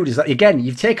like, dude. Is that, again,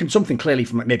 you've taken something clearly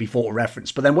from maybe photo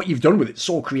reference, but then what you've done with it's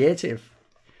so creative.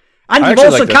 And you've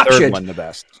also captured, one the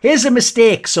best. Here's a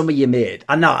mistake some of you made.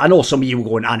 And now I know some of you were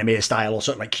going anime style or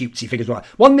something like cutesy figures.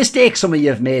 One mistake some of you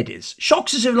have made is,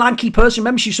 Sjokz is a lanky person.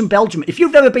 Remember, she's from Belgium. If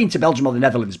you've never been to Belgium or the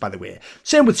Netherlands, by the way,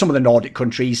 same with some of the Nordic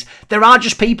countries, there are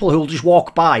just people who'll just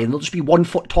walk by and they'll just be 1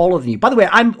 foot taller than you. By the way,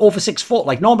 I'm over 6 foot.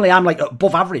 Like, normally I'm like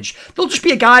above average. There'll just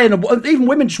be a guy, and even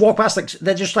women just walk past, like,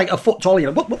 they're just like a foot taller.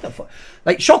 You're like, what the fuck?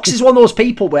 Like, Sjokz is one of those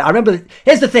people where I remember,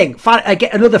 here's the thing, I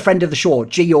get another friend of the show,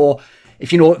 Geo,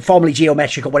 if you know, formerly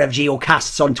Geometric or whatever,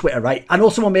 Geocasts on Twitter, right? I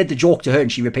know someone made the joke to her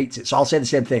and she repeats it, so I'll say the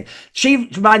same thing. She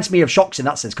reminds me of Sjokz in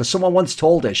that sense, because someone once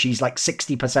told her she's like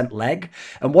 60% leg.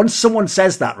 And once someone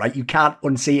says that, right, you can't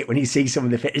unsee it when you see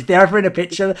someone in the fit. Is there ever in a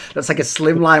picture that's like a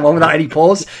slimline one without any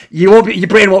pause? Your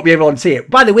brain won't be able to unsee it.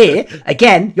 By the way,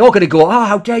 again, you're going to go, oh,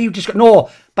 how dare you just go,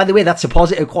 no. By the way, that's a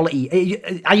positive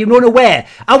quality. Are you unaware?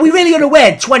 Are we really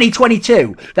unaware in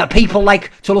 2022 that people like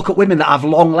to look at women that have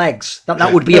long legs?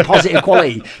 That would be a positive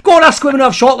quality. Go and ask women who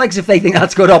have short legs if they think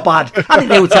that's good or bad. I think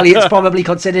they would tell you it's probably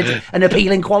considered an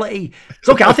appealing quality. It's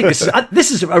okay. I think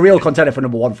this is a real contender for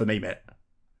 #1 for me, mate.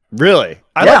 Really?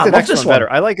 I like the next one better.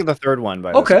 I like the third one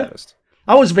by this artist.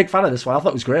 I was a big fan of this one. I thought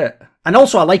it was great. And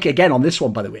also, I like it again on this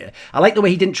one, by the way. I like the way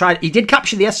he did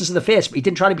capture the essence of the face, but he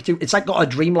didn't try to be too, it's like got a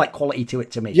dreamlike quality to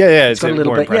it to me. Yeah, it's got a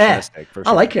little bit, for sure.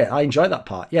 I like it. I enjoy that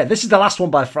part. Yeah, this is the last one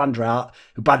by Flandre Art,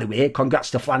 who, by the way,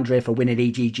 congrats to Flandre for winning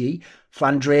EGG.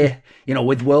 Flandre, you know,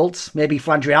 with Worlds, maybe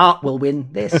Flandre Art will win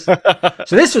this.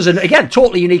 So this was, again,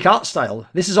 totally unique art style.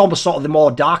 This is almost sort of the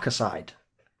more darker side.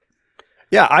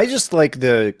 Yeah, I just like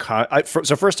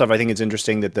so first off, I think it's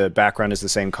interesting that the background is the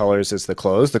same colors as the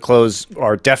clothes. The clothes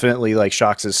are definitely like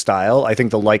Sjokz's style. I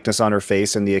think the likeness on her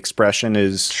face and the expression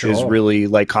is really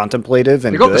like contemplative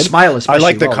and good. The smile, especially. I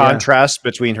like the contrast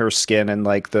between her skin and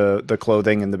like the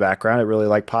clothing in the background. It really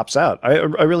like pops out. I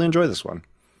really enjoy this one.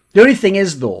 The only thing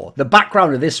is, though, the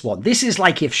background of this one, this is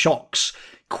like if Sjokz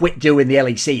quit doing the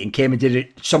LEC and came and did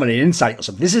someone an Insight or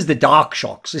something. This is the dark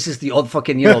Sjokz. This is the odd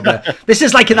fucking, you know, this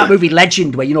is like in that movie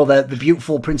Legend where, you know, the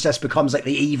beautiful princess becomes like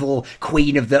the evil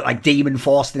queen of the like demon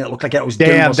force and it looked like it was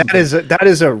damn, that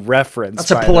is a reference.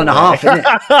 That's a pull and a half, isn't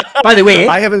it? By the way,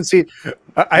 I haven't seen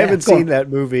that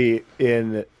movie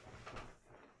in,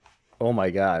 oh my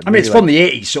God. I mean, it's from the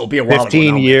 80s, so it'll be a while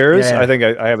 15 years. Yeah. I think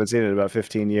I haven't seen it in about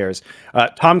 15 years.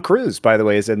 Tom Cruise, by the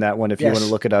way, is in that one if you want to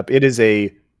look it up. It is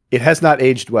a It has not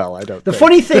aged well, I don't The think.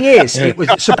 funny thing is, it was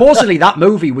supposedly that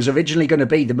movie was originally going to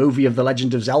be the movie of The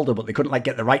Legend of Zelda, but they couldn't like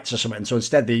get the rights or something, so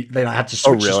instead they had to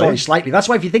switch the story slightly. That's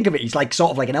why if you think of it, he's like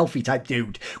sort of like an elfie type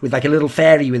dude with like a little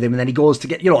fairy with him, and then he goes to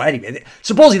get, you know, anyway.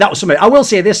 Supposedly that was something. I will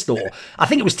say this though, I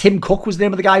think it was Tim Cook was the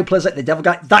name of the guy who plays like the devil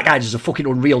guy. That guy does a fucking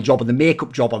unreal job, and the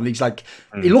makeup job on he's like,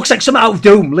 he looks like something out of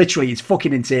Doom, literally. It's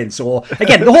fucking insane. So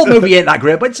again, the whole movie ain't that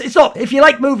great, but it's not, if you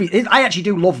like movies, I actually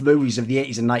do love movies of the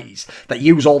 80s and 90s that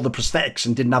use all the prosthetics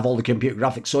and didn't have all the computer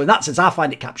graphics. So in that sense, I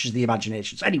find it captures the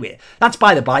imagination. So anyway, that's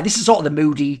by the by. This is sort of the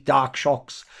moody, dark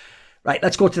Sjokz. Right,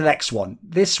 let's go to the next one.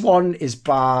 This one is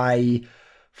by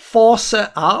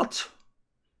Forza Art.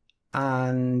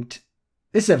 And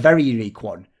this is a very unique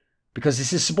one, because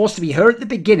this is supposed to be her at the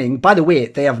beginning. By the way,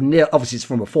 they have nailed, obviously it's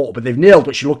from a photo, but they've nailed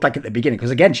what she looked like at the beginning.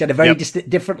 Because again, she had a very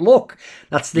different look.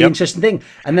 That's the interesting thing.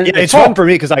 And then it's fun for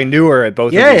me because I knew her at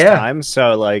both of these times.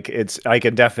 So like, I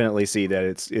can definitely see that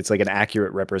it's like an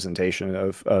accurate representation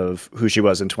of who she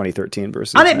was in 2013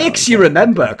 versus. And it makes you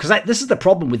remember, because this is the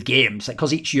problem with games, like,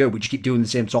 because each year we just keep doing the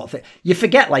same sort of thing. You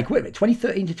forget, like, wait a minute,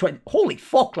 2013 to 20, holy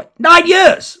fuck, like 9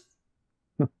 years.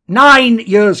 9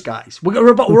 years, guys.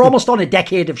 We're almost on a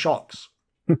decade of Sjokz.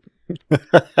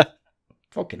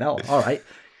 Fucking hell. All right.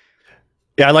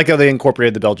 Yeah, I like how they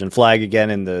incorporated the Belgian flag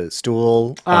again in the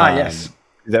stool. Yes.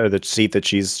 The seat that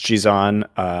she's on.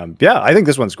 Yeah, I think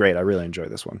this one's great. I really enjoy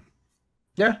this one.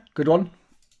 Yeah, good one.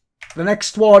 The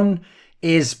next one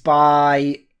is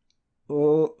by,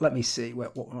 let me see,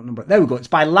 what number? There we go. It's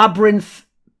by Labyrinth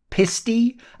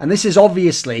Pisty, and this is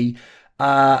obviously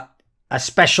a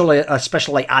special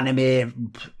like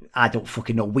anime, I don't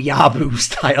fucking know, weeaboo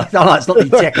style. No, that's not the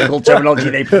technical terminology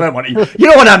they prefer. You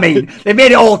know what I mean? They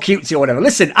made it all cutesy or whatever.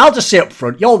 Listen, I'll just say up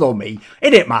front, y'all know me.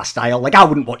 It ain't my style. Like, I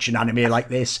wouldn't watch an anime like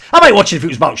this. I might watch it if it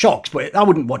was about Sjokz, but I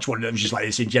wouldn't watch one that was just like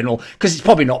this in general, because it's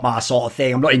probably not my sort of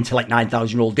thing. I'm not into like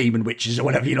 9,000-year-old demon witches or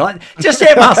whatever, you know. Just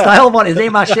ain't my style, man. It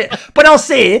ain't my shit. But I'll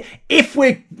say, if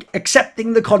we're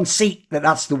accepting the conceit that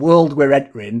that's the world we're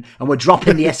entering, and we're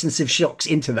dropping the essence of Sjokz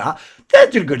into that, they're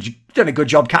doing a good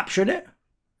job capturing it.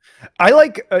 I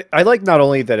like not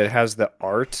only that it has the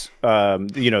art,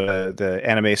 you know, the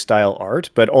anime style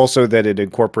art, but also that it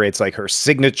incorporates like her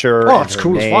signature. Oh, it's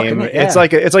cool as fuck, isn't it? Yeah.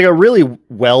 It's like a really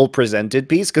well presented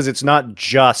piece, because it's not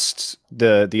just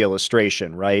the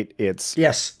illustration, right? It's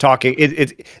talking.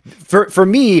 For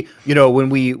me, you know, when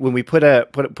we put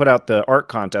out the art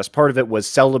contest, part of it was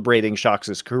celebrating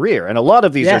Sjokz's career, and a lot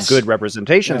of these are good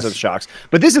representations of Sjokz,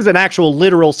 but this is an actual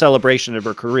literal celebration of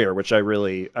her career, which I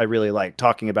really like,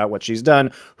 talking about what she's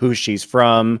done, who she's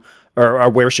from, or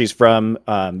where she's from,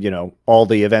 you know, all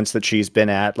the events that she's been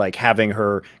at, like having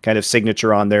her kind of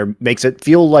signature on there makes it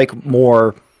feel like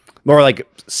more like,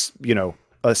 you know,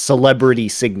 a celebrity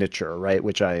signature, right?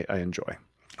 Which I enjoy.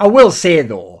 I will say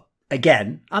though,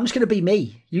 again, I'm just going to be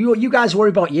me. You guys worry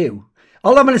about you.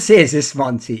 All I'm going to say is this,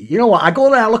 Monty. You know what? I go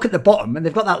there, I look at the bottom, and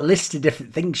they've got that list of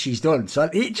different things she's done. So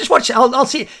just watch it. I'll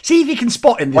see if you can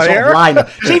spot in this sort of lineup.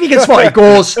 See if you can spot it.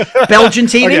 Goes Belgian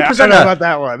TV presenter. I don't know about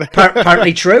that one.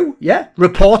 Apparently true. Yeah.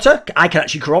 Reporter. I can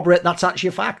actually corroborate that's actually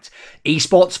a fact.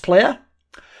 Esports player.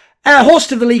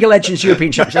 Host of the League of Legends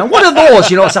European Championship. And one of those,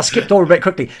 you know, as I skipped over a bit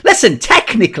quickly. Listen,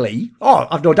 technically,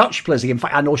 I've no doubt she plays the game. In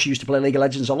fact, I know she used to play League of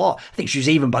Legends a lot. I think she was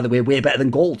even, by the way, way better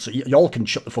than Gold. So y'all can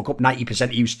shut the fuck up. 90%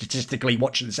 of you statistically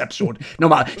watching this episode, no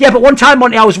matter. Yeah, but one time,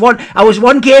 Monty, I was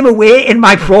one game away in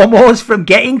my promos from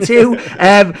getting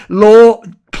to low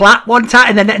plat one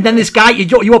time, and then this guy, you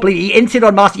won't believe he hinted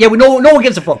on Master. Yeah, no one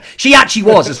gives a fuck. She actually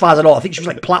was, as far as I know. I think she was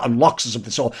like plat on locks or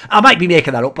something. So I might be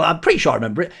making that up, but I'm pretty sure I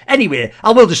remember it. Anyway,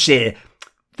 I will just say,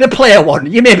 the player one,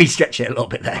 you maybe stretch it a little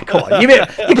bit there. Come on, you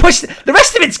push the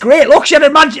rest of it's great. Look, she had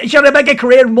a mega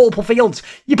career in multiple fields.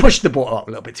 You pushed the boat up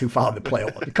a little bit too far on the player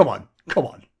one. Come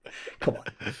on.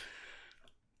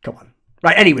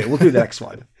 Right. Anyway, we'll do the next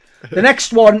one. The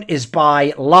next one is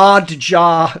by Lard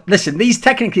Jar. Listen, these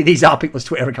are people's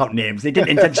Twitter account names. They didn't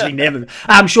intentionally name them.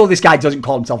 I'm sure this guy doesn't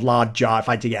call himself Lard Jar, if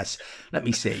I had to guess. Let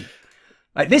me see.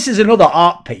 Like, this is another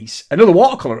art piece. Another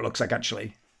watercolor, it looks like,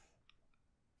 actually.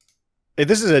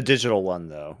 This is a digital one,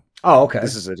 though. Oh, okay.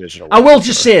 This is a digital one. I will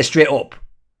just say straight up,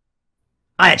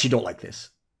 I actually don't like this.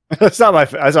 That's not my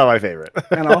favorite.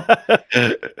 You know?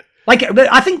 Like,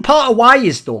 I think part of why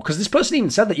is, though, because this person even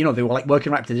said that, you know, they were like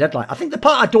working right up to the deadline. I think the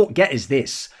part I don't get is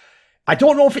this. I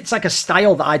don't know if it's like a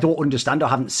style that I don't understand or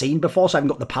haven't seen before, so I haven't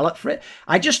got the palette for it.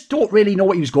 I just don't really know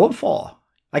what he was going for.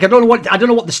 Like, I don't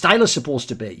know what the style is supposed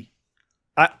to be.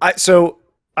 So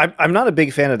I'm not a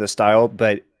big fan of the style,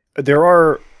 but there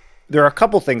are there are a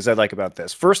couple things I like about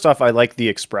this. First off, I like the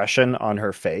expression on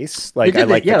her face. Like I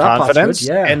like the that part's confidence,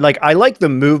 good, yeah. and like I like the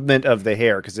movement of the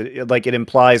hair because it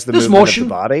implies the movement motion of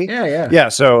the body. Yeah.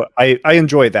 So I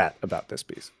enjoy that about this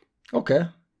piece. Okay.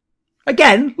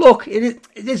 Again, look, it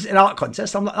is an art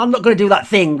contest. I'm not going to do that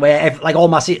thing where, like, all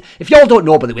my... If y'all don't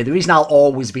know, by the way, the reason I'll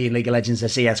always be in League of Legends or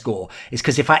CSGO is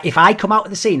because if I come out of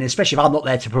the scene, especially if I'm not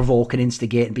there to provoke and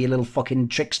instigate and be a little fucking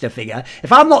trickster figure,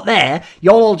 if I'm not there,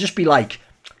 y'all will just be like,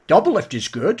 Doublelift is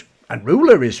good, and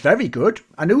Ruler is very good,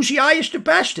 and who's the highest and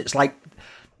best? It's like,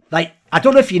 I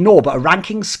don't know if you know, but a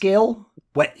ranking scale,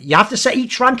 where you have to set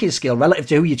each ranking scale relative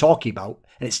to who you're talking about,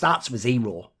 and it starts with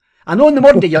 0. I know in the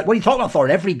Monday, what are you talking about,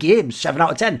 Thorin? Every game, 7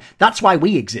 out of 10. That's why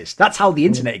we exist. That's how the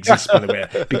internet exists, by the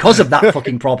way, because of that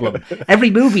fucking problem.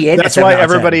 Every movie ain't That's why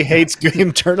everybody hates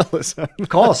game journalism. Of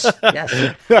course,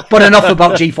 yes. But enough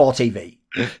about G4 TV.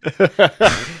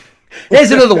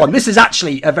 Here's another one. This is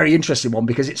actually a very interesting one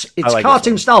because it's like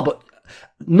cartoon style, but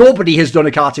nobody has done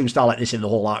a cartoon style like this in the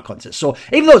whole art contest. So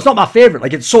even though it's not my favorite,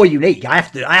 like, it's so unique, I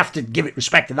have to give it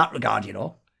respect in that regard, you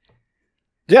know.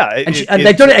 Yeah, and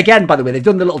they've done it again, by the way. They've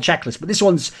done the little checklist, but this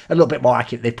one's a little bit more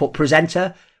accurate. They've put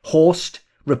presenter, host,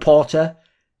 reporter,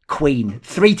 queen.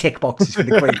 3 tick boxes for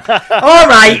the queen. all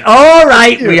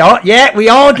right. We all get it.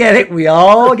 We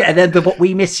all get it. And then but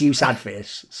we miss you, sad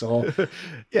face. So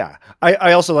yeah,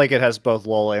 I also like it has both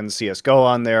LoL and CS:GO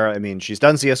on there. I mean, she's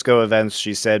done CS:GO events.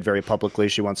 She said very publicly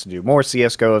she wants to do more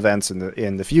CS:GO events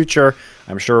in the future.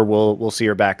 I'm sure we'll see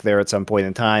her back there at some point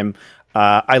in time.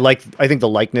 I think the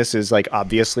likeness is like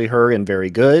obviously her and very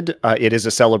good. It is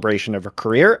a celebration of her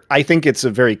career. I think it's a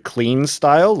very clean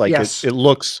style. Like it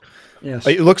looks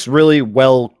really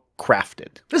well crafted.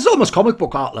 This is almost comic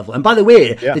book art level. And by the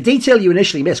way, the detail you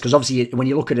initially missed, because obviously when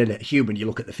you look at it at human, you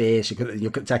look at the face, you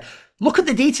look at the tech. Look at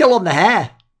the detail on the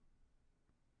hair.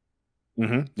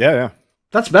 Mm-hmm. Yeah.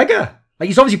 That's mega. Like,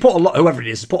 he's obviously put a lot, whoever it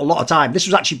is, has put a lot of time. This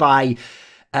was actually by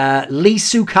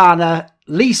Lisuka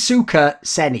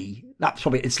Seni. That's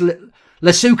probably, it's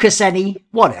Lasuka Seni,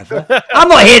 whatever. I'm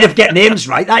not here to get names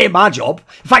right. That ain't my job.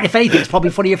 In fact, if anything, it's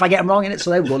probably funny if I get them wrong in it. So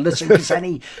there we go, Lasuka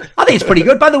Seni. I think it's pretty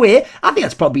good. By the way, I think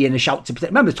that's probably in a shout to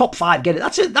remember the top 5. Get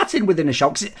it? That's in within a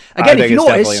shout. Again, if you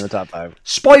notice, in the top 5.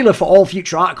 Spoiler for all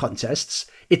future art contests.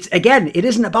 It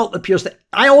isn't about the pure stuff.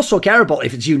 I also care about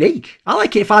if it's unique. I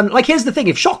like it if I'm like, here's the thing.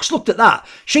 If Sjokz looked at that,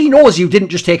 she knows you didn't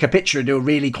just take a picture and do a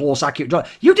really close, accurate drawing.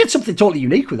 You did something totally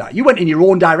unique with that. You went in your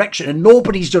own direction and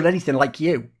nobody's done anything like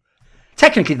you.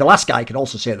 Technically, the last guy can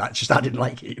also say that. It's just I didn't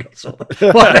like it. You know, so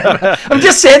whatever. I'm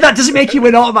just saying that doesn't make you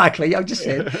win automatically. I'm just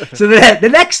saying. So the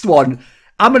next one,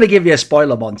 I'm going to give you a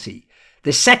spoiler, Monty.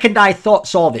 The second I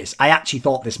saw this, I actually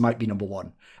thought this might be number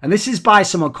 1. And this is by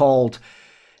someone called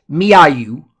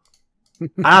Miayu.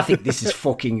 I think this is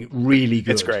fucking really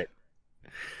good. It's great.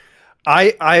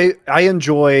 I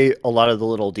enjoy a lot of the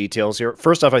little details here.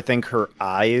 First off, I think her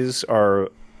eyes are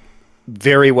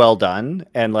very well done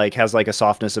and like has like a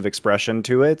softness of expression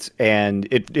to it, and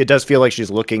it does feel like she's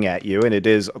looking at you, and it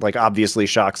is like obviously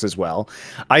Sjokz as well.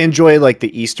 I enjoy like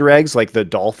the Easter eggs, like the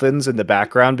dolphins in the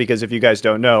background, because if you guys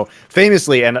don't know,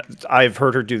 famously, and I've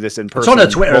heard her do this in person. It's on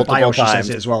her Twitter bio, she says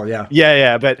it as well.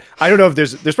 Yeah, but I don't know if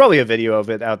there's probably a video of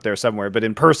it out there somewhere, but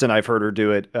in person I've heard her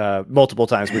do it multiple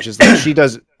times, which is like she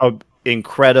does a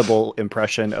incredible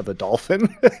impression of a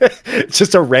dolphin. It's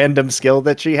just a random skill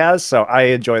that she has, so I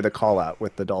enjoy the call out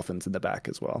with the dolphins in the back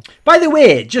as well. By the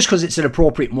way, just because it's an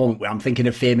appropriate moment where I'm thinking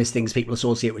of famous things people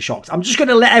associate with Sjokz, I'm just going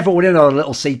to let everyone in on a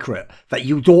little secret that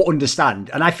you don't understand.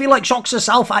 And I feel like Sjokz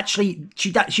herself actually,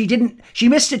 she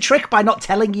missed a trick by not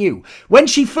telling you. When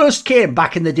she first came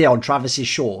back in the day on Travis's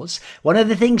shows, one of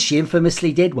the things she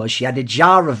infamously did was she had a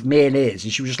jar of mayonnaise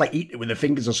and she was just like eating it with her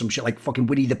fingers or some shit, like fucking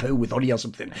Winnie the Pooh with honey or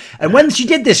something. And when she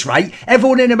did this, right,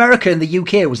 everyone in America and the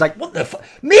UK was like, what the fuck?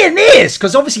 Mayonnaise!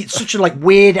 Because obviously it's such a like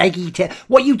weird, eggy taste.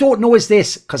 What you don't know is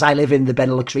this, because I live in the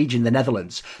Benelux region, the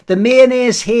Netherlands. The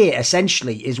mayonnaise here,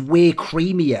 essentially, is way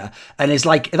creamier and is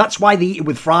like, that's why they eat it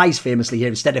with fries famously here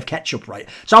instead of ketchup, right?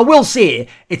 So I will say,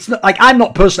 it's not like, I'm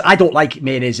not personally, I don't like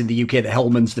mayonnaise in the UK, the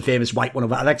Hellmann's, the famous white one,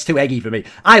 that's too eggy for me.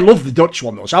 I love the Dutch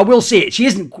one though, so I will say it. She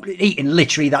isn't eating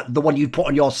literally the one you'd put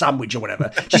on your sandwich or whatever.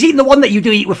 She's eating the one that you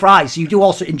do eat with fries, so you do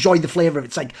also enjoy the flavour.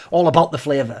 It's like all about the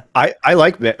flavour. I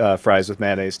like fries with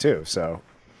mayonnaise too, so.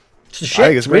 It's a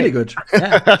shit. It's really good.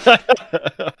 Yeah.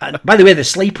 And by the way, the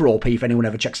sleeper OP, if anyone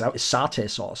ever checks it out, is satay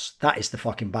sauce. That is the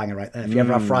fucking banger right there. If you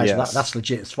ever have fries, that's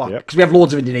legit as fuck. Because we have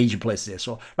loads of Indonesian places here.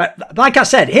 So, right, like I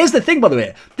said, here's the thing, by the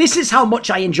way. This is how much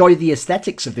I enjoy the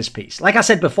aesthetics of this piece. Like I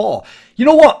said before, you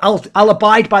know what? I'll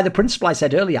abide by the principle I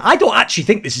said earlier. I don't actually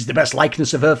think this is the best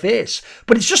likeness of her face,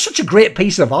 but it's just such a great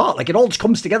piece of art. Like, it all just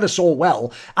comes together so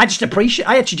well. I actually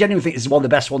genuinely think this is one of the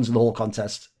best ones in the whole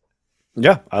contest.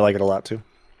 Yeah, I like it a lot too.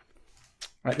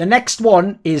 Right, the next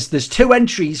one is there's 2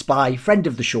 entries by friend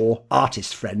of the show,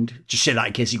 artist friend. Just say that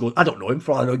in case he goes, I don't know him,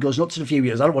 for all I know he goes nuts in a few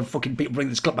years. I don't want fucking people bring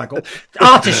this clip back up.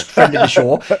 Artist friend of the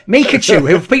show, Mikachu,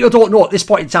 who if people don't know at this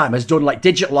point in time has done like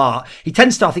digital art. He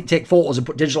tends to, I think, take photos and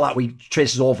put digital art where he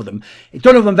traces over them. He's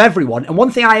done them of everyone. And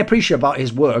one thing I appreciate about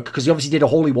his work, because he obviously did a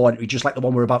Holy War entry just like the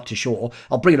one we're about to show,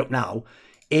 I'll bring it up now,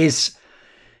 is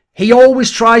he always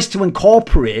tries to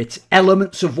incorporate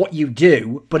elements of what you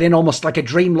do, but in almost like a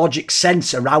dream logic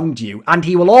sense around you. And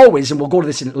he will always, and we'll go to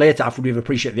this in later after we've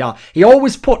appreciated the art, he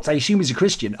always puts, I assume he's a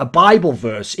Christian, a Bible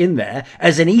verse in there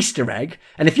as an Easter egg.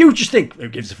 And if you just think, who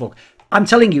gives a fuck? I'm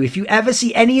telling you, if you ever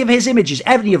see any of his images,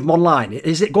 any of them online,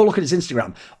 go look at his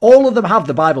Instagram. All of them have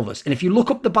the Bible verse. And if you look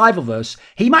up the Bible verse,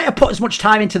 he might have put as much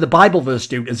time into the Bible verse,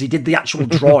 dude, as he did the actual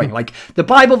drawing. Like, the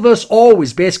Bible verse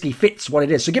always basically fits what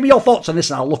it is. So give me your thoughts on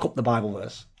this and I'll look up the Bible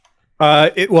verse.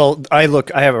 I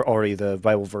have already the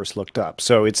Bible verse looked up.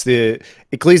 So it's the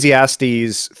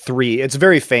Ecclesiastes 3. It's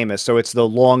very famous. So it's the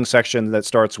long section that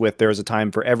starts with, there is a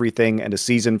time for everything and a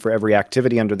season for every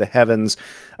activity under the heavens,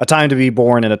 a time to be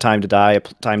born and a time to die, a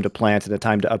time to plant and a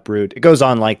time to uproot. It goes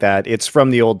on like that. It's from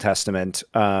the Old Testament.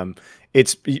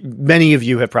 It's many of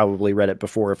you have probably read it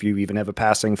before if you even have a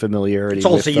passing familiarity. It's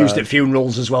also used at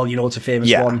funerals as well. You know, it's a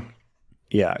famous one.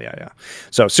 Yeah.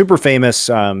 So super famous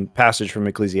passage from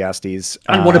Ecclesiastes.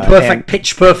 And what a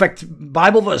pitch perfect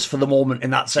Bible verse for the moment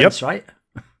in that sense, right?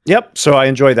 Yep. So I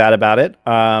enjoy that about it.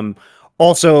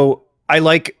 Also, I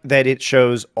like that it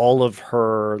shows all of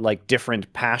her like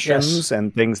different passions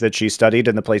and things that she studied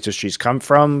and the places she's come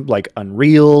from, like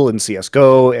Unreal and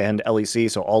CSGO and LEC.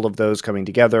 So all of those coming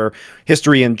together.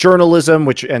 History and journalism,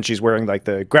 and she's wearing like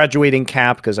the graduating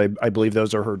cap because I believe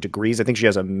those are her degrees. I think she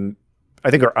has I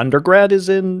think her undergrad is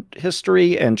in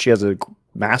history, and she has a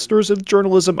master's of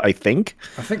journalism. I think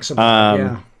so.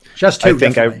 Yeah, she has 2.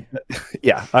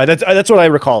 That's what I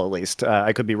recall at least.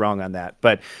 I could be wrong on that,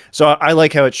 but so I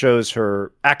like how it shows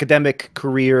her academic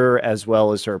career as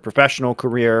well as her professional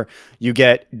career. You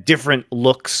get different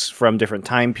looks from different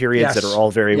time periods that are all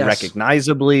very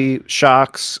recognizably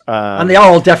Sjokz, and they are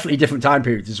all definitely different time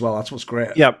periods as well. That's what's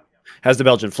great. Yep. Has the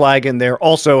Belgian flag in there.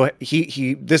 Also,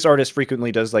 this artist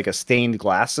frequently does like a stained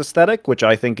glass aesthetic, which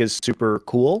I think is super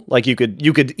cool. Like you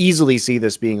could easily see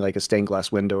this being like a stained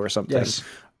glass window or something. Yes.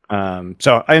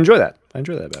 So I enjoy that. I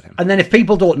enjoy that about him. And then if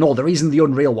people don't know, the reason the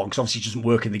Unreal one, because obviously she doesn't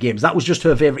work in the games, that was just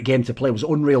her favourite game to play, was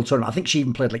Unreal Tournament. I think she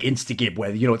even played like Instagib,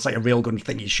 where, you know, it's like a real gun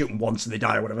thing, you shoot them once and they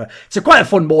die or whatever. It's quite a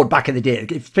fun mode back in the day.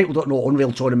 If people don't know,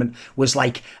 Unreal Tournament was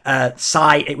like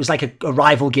it was like a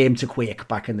rival game to Quake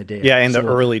back in the day. Yeah, in the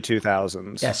early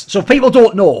 2000s. Yes. So if people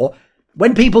don't know,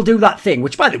 when people do that thing,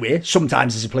 which by the way,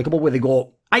 sometimes is applicable, where they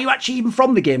go, are you actually even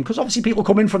from the game? Because obviously people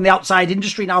come in from the outside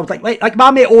industry now. Like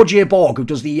my mate OJ Borg, who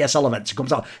does the ESL events, who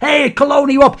comes out, hey, Cologne,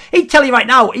 are you up? He'd tell you right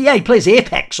now, yeah, he plays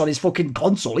Apex on his fucking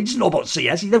console. He doesn't know about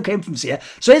CS. He never came from CS.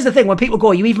 So here's the thing. When people go,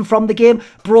 are you even from the game?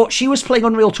 Bro, she was playing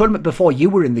Unreal Tournament before you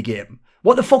were in the game.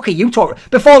 What the fuck are you talking?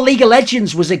 Before League of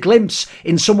Legends was a glimpse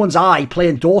in someone's eye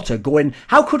playing Dota, going,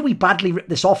 how could we badly rip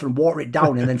this off and water it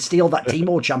down and then steal that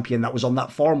Timo champion that was on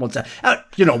that forum once?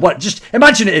 You know what? Just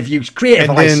imagine it if you create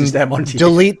a license there, Monty.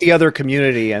 Delete the other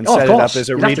community and set it up as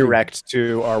a redirect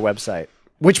to our website.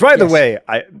 Which, by the way,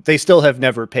 they still have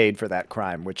never paid for that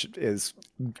crime, which is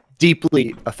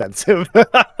deeply offensive.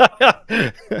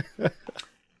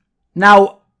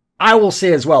 Now, I will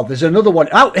say as well, there's another one.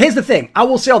 Oh, here's the thing. I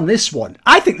will say on this one,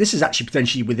 I think this is actually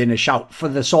potentially within a shout for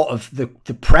the sort of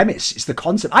the premise. It's the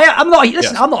concept. I'm not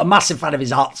a massive fan of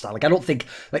his art style. Like, I don't think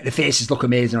like the faces look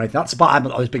amazing or anything. I'm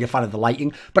not as big a fan of the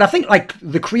lighting. But I think like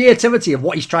the creativity of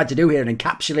what he's tried to do here and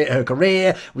encapsulate her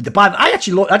career with the Bible. I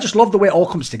just love the way it all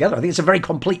comes together. I think it's a very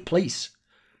complete piece.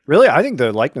 Really, I think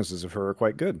the likenesses of her are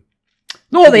quite good.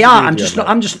 No, they are.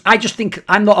 I just think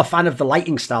I'm not a fan of the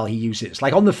lighting style he uses.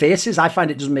 Like on the faces, I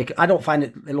find it doesn't make. I don't find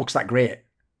it looks that great.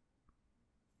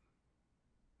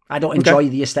 I don't enjoy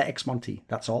the aesthetics, Monty.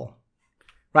 That's all.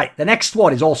 Right. The next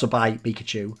one is also by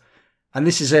Pikachu, and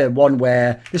this is a one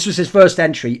where this was his first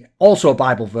entry. Also a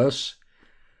Bible verse.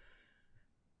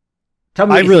 Tell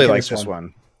me. I really like this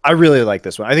one. I really like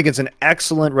this one. I think it's an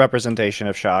excellent representation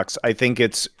of Sjokz. I think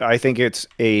it's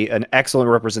an excellent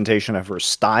representation of her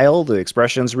style. The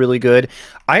expression's really good.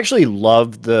 I actually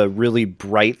love the really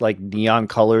bright, like, neon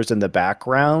colors in the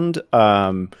background.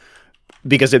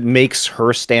 Because it makes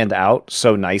her stand out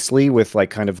so nicely with,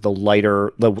 like, kind of the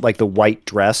lighter, like the white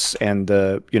dress and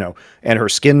the, you know, and her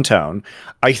skin tone.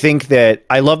 I think that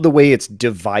I love the way it's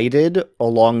divided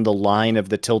along the line of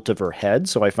the tilt of her head.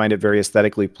 So I find it very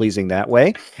aesthetically pleasing that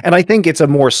way. And I think it's a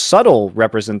more subtle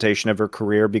representation of her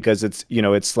career because it's, you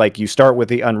know, it's like you start with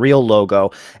the Unreal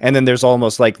logo and then there's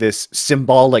almost like this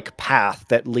symbolic path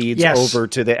that leads over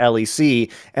to the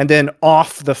LEC and then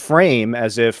off the frame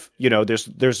as if, you know,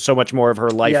 there's so much more of her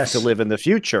life to live in the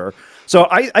future. So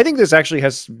I think this actually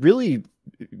has really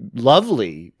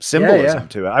lovely symbolism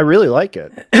to it. I really like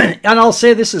it. And I'll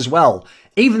say this as well.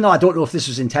 Even though I don't know if this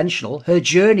was intentional, her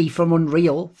journey from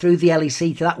Unreal through the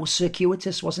LEC to that was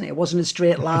circuitous, wasn't it? It wasn't a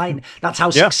straight line. That's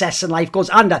how success in life goes.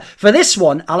 And for this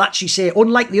one, I'll actually say,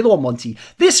 unlike the other one, Monty,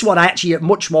 this one I actually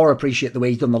much more appreciate the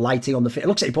way he's done the lighting on the fit. It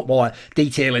looks like he put more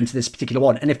detail into this particular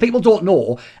one. And if people don't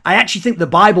know, I actually think the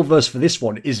Bible verse for this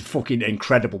one is a fucking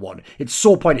incredible one. It's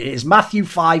so pointed. It is Matthew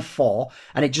 5:4,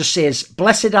 and it just says,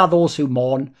 "Blessed are those who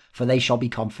mourn, for they shall be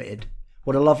comforted."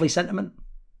 What a lovely sentiment.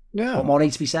 Yeah. What more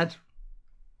needs to be said?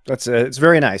 That's it's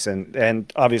very nice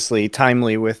and obviously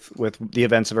timely with the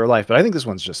events of her life. But I think this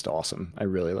one's just awesome. I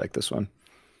really like this one.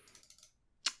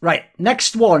 Right,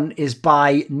 next one is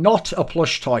by Not a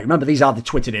Plush Toy. Remember, these are the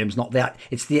Twitter names, not that.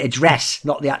 It's the address,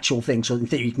 not the actual thing. So in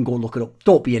theory, you can go look it up.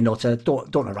 Don't be a nutter.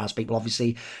 Don't harass people,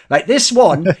 obviously. Like, this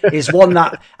one is one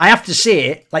that I have to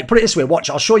say, like, put it this way. Watch,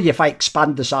 I'll show you if I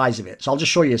expand the size of it. So I'll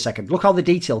just show you a second. Look how the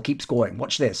detail keeps going.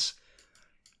 Watch this.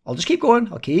 I'll just keep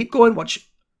going. I'll keep going. Watch.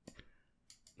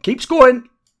 Keeps going.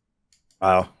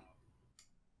 Wow.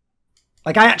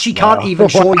 Like, I actually can't even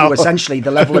show you, essentially, the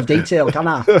level of detail, can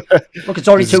I? Look, it's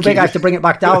already too big. I have to bring it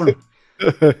back down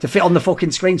to fit on the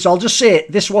fucking screen. So I'll just say,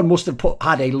 this one must have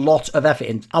had a lot of effort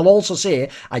in. I'll also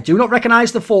say, I do not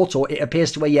recognise the photo. It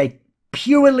appears to be a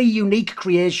purely unique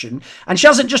creation. And she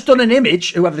hasn't just done an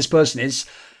image, whoever this person is.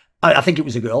 I think it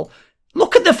was a girl.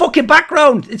 Look at the fucking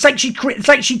background. It's like she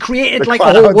created like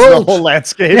a whole world. The whole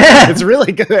landscape. Yeah. It's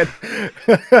really good.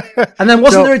 And then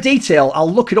wasn't there a detail? I'll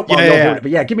look it up while you're doing it.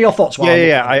 But yeah, give me your thoughts.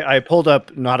 I pulled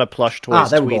up Not a Plush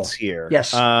Toys tweets here.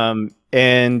 Yes.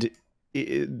 And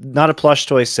Not a Plush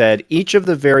Toy said, each of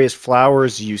the various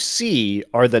flowers you see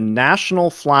are the national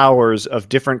flowers of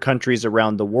different countries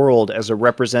around the world as a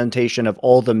representation of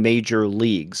all the major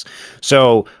leagues.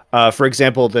 So, for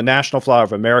example, the national flower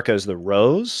of America is the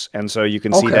rose. And so you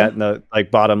can see that in the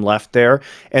bottom left there.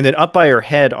 And then up by her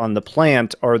head on the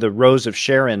plant are the Rose of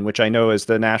Sharon, which I know is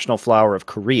the national flower of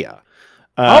Korea.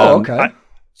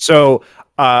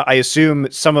 I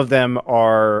assume some of them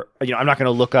are, you know, I'm not going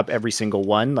to look up every single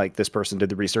one. Like, this person did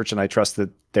the research and I trust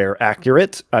that they're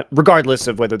accurate, regardless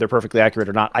of whether they're perfectly accurate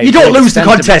or not. You don't lose the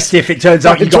contest if it turns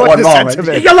out you got one wrong.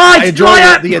 You lied! I enjoy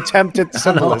the attempt at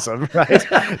symbolism, right?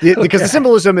 Because the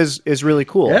symbolism is really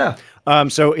cool. Yeah.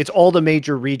 So it's all the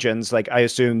major regions. Like, I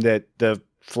assume that the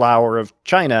flower of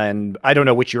China, and I don't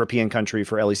know which European country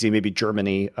for LEC, maybe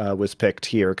Germany was picked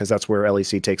here because that's where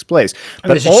LEC takes place. But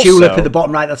there's a tulip at the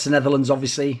bottom right, that's the Netherlands,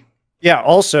 obviously. Yeah,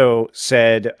 also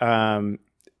said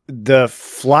the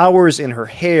flowers in her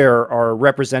hair are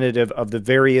representative of the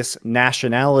various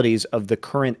nationalities of the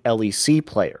current LEC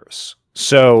players.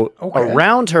 So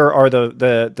around her are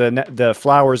the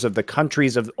flowers of the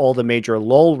countries of all the major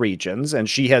LoL regions, and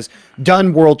she has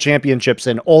done world championships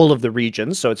in all of the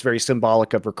regions, so it's very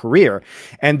symbolic of her career.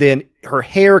 And then her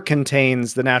hair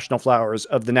contains the national flowers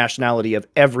of the nationality of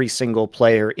every single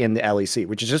player in the LEC,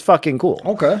 which is just fucking cool.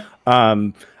 Okay.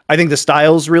 I think the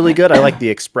style's really good. I like the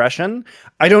expression.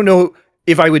 I don't know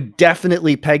if I would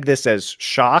definitely peg this as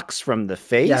Sjokz from the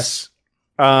face. Yes.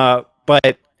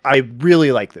 But I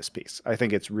really like this piece. I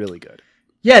think it's really good.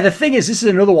 Yeah, the thing is, this is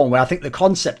another one where I think the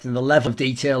concept and the level of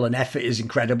detail and effort is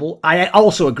incredible. I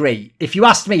also agree. If you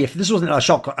asked me, if this wasn't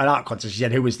an art contest, you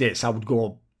said, who was this? I would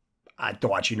go, I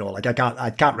don't actually know. Like, I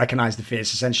can't recognize the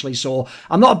face, essentially. So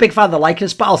I'm not a big fan of the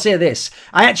likeness, but I'll say this.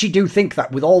 I actually do think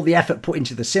that with all the effort put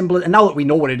into the symbol, and now that we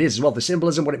know what it is as well, the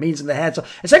symbolism, what it means in the head, so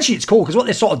essentially it's cool, because what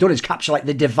they've sort of done is capture like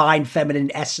the divine feminine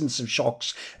essence of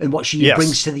Sjokz and what she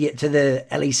brings to the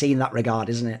LEC in that regard,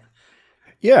 isn't it?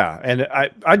 Yeah, and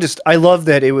I love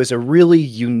that it was a really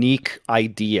unique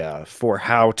idea for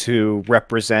how to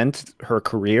represent her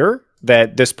career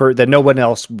that that no one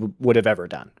else would have ever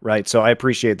done, right? So I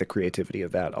appreciate the creativity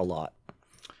of that a lot.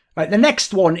 Right, the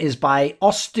next one is by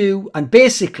Ostu, and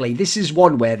basically this is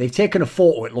one where they've taken a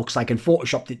photo, it looks like, and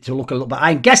photoshopped it to look a little bit,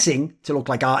 I'm guessing, to look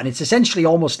like art, and it's essentially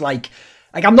almost like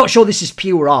I'm not sure this is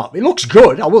pure art. It looks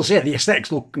good, I will say, the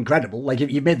aesthetics look incredible, like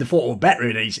you've made the photo better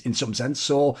in some sense,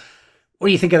 so what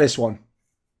do you think of this one?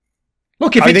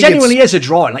 Look, if it genuinely is a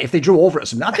drawing, like if they drew over it or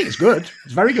something, I think it's good.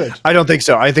 It's very good. I don't think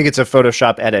so. I think it's a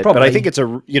Photoshop edit, but I think it's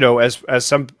a, you know, as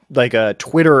some like a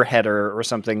Twitter header or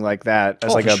something like that,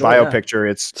 as like a bio picture.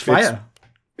 It's fire.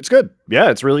 It's good.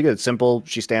 Yeah, it's really good. It's simple.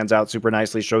 She stands out super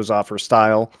nicely, shows off her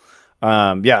style.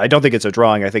 Yeah, I don't think it's a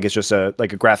drawing. I think it's just a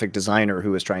graphic designer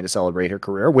who is trying to celebrate her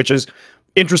career, which is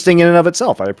interesting in and of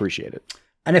itself. I appreciate it.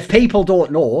 And if people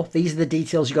don't know, these are the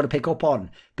details you got to pick up on.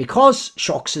 Because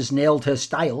Sjokz has nailed her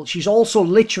style, she's also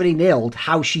literally nailed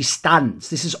how she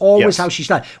stands. This is always how she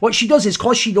stands. What she does is,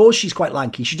 because she knows she's quite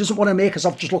lanky, she doesn't want to make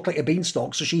herself just look like a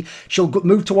beanstalk. So she'll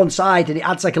move to one side, and it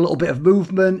adds like a little bit of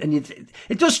movement, and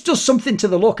it does something to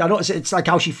the look. I notice it's like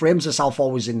how she frames herself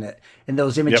always in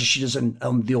those images she does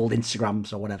on the old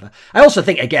Instagrams or whatever. I also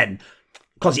think, again,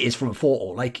 because it is from a photo,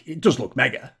 like it does look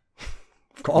mega.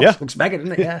 Of course, looks mega,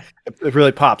 doesn't it? Yeah. It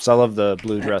really pops. I love the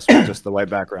blue dress with just the white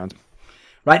background.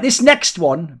 Right, this next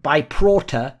one by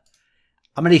Depoortere,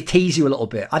 I'm going to tease you a little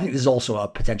bit. I think this is also a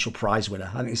potential prize winner.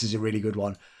 I think this is a really good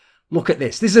one. Look at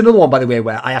this. This is another one, by the way,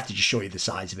 where I have to just show you the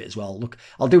size of it as well. Look,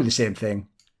 I'll do the same thing.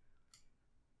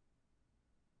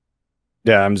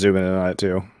 Yeah, I'm zooming in on it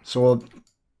too. So,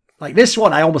 like this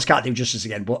one, I almost can't do justice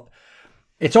again, but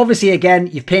it's obviously, again,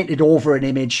 you've painted over an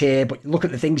image here, but look at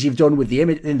the things you've done with the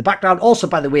image in the background. Also,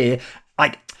 by the way,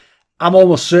 like, I'm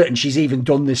almost certain she's even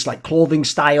done this, like, clothing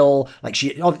style. Like,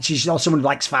 she's someone who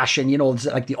likes fashion, you know,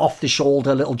 like the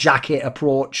off-the-shoulder little jacket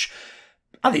approach.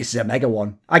 I think this is a mega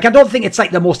one. Like, I don't think it's, like,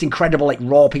 the most incredible, like,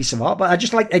 raw piece of art, but I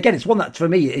just like, again, it's one that, for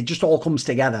me, it just all comes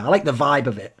together. I like the vibe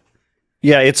of it.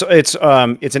 Yeah, it's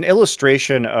an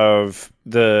illustration of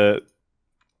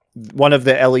one of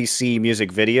the LEC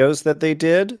music videos that they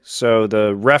did. So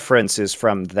the reference is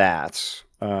from that.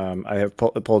 I have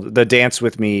pulled the Dance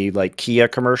With Me, like Kia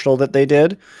commercial that they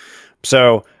did.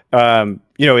 So,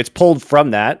 you know, it's pulled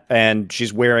from that, and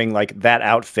she's wearing like that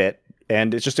outfit,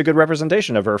 and it's just a good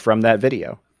representation of her from that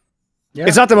video. Yeah.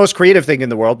 It's not the most creative thing in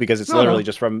the world because it's literally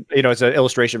just from, you know, it's an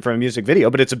illustration from a music video,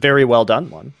 but it's a very well done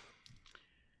one.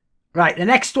 Right. The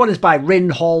next one is by Rin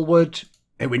Hallwood,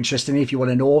 who, interestingly, if you want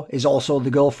to know, is also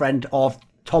the girlfriend of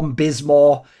Tom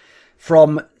Bizmore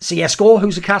from CSGO,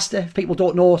 who's a caster, if people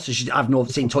don't know. So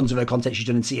I've seen tons of her content she's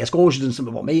done in CSGO, she's done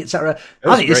something about me, etc.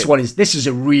 I think this is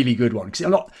a really good one, because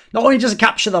not only does it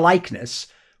capture the likeness,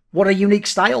 what a unique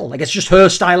style. Like, it's just her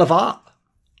style of art.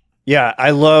 Yeah, I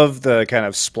love the kind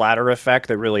of splatter effect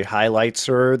that really highlights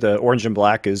her. The orange and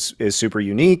black is super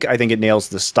unique. I think it nails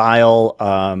the style.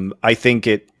 I think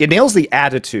it nails the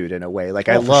attitude in a way. Like,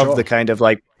 I love the kind of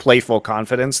like playful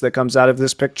confidence that comes out of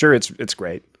this picture. It's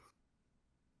great.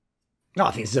 No,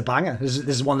 I think this is a banger. This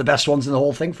is one of the best ones in the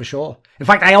whole thing, for sure. In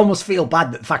fact, I almost feel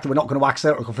bad that the fact that we're not going to wax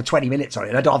theatrical for 20 minutes on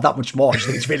it. I don't have that much more. I just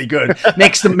think it's really good.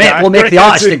 We'll make the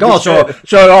artist think, it's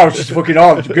just fucking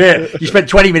it's great. You spent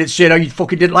 20 minutes saying, you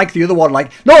fucking didn't like the other one.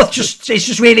 Like, no, it's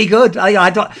just really good. I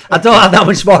don't have that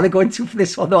much more to go into for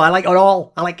this one, though. I like it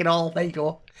all. There you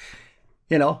go.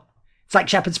 You know, it's like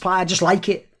shepherd's pie. I just like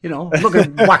it. You know, I'm not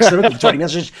going to wax theatrical for 20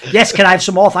 minutes. Just, yes, can I have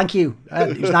some more? Thank you.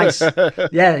 It was nice.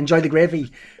 Yeah, enjoy the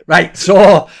gravy. Right,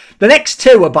 so the next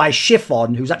two are by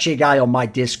Chiffon, who's actually a guy on my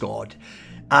Discord.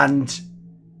 And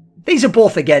these are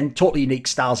both, again, totally unique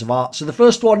styles of art. So the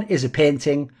first one is a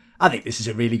painting. I think this is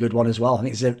a really good one as well. I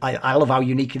think I love how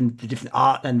unique and the different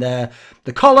art and the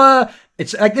colour.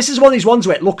 It's like, this is one of these ones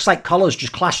where it looks like colours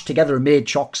just clashed together and made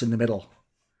Sjokz in the middle.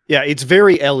 Yeah, it's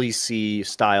very LEC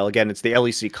style. Again, it's the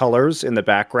LEC colors in the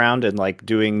background and like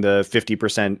doing the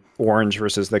 50% orange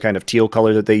versus the kind of teal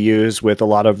color that they use with a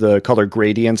lot of the color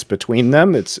gradients between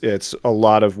them. It's a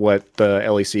lot of what the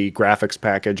LEC graphics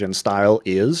package and style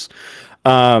is.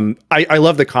 I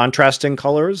love the contrasting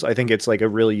colors. I think it's like a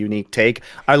really unique take.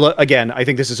 Again, I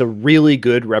think this is a really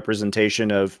good representation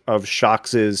of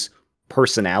Sjokz's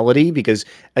personality, because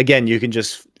again, you can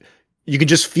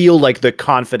just feel like the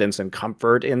confidence and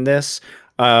comfort in this.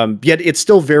 Yet it's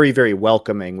still very, very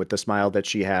welcoming with the smile that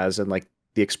she has and like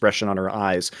the expression on her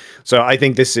eyes. So I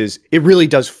think it really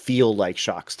does feel like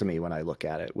Sjokz to me when I look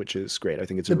at it, which is great. I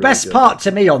think it's the best part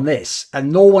to me on this,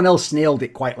 and no one else nailed it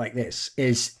quite like this,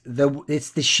 is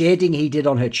it's the shading he did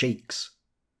on her cheeks.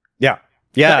 Yeah.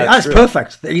 Yeah, that's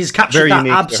perfect. He's captured that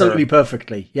absolutely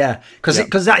perfectly. Yeah, because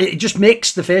it just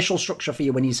makes the facial structure for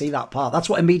you when you see that part. That's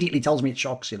what immediately tells me it's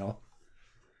Sjokz, you know.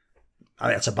 I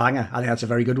think that's a banger. I think that's a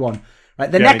very good one.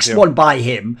 Right, the next one by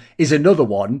him is another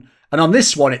one. And on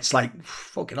this one, it's like,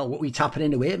 fucking hell, what are we tapping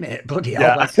into here, mate? Bloody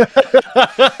hell. All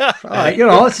right, you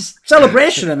know, it's a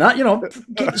celebration and that, you know,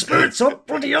 keep the spirits up.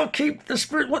 Bloody hell, keep the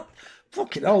spirit. What?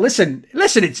 Fucking hell, listen,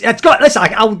 it's got, listen,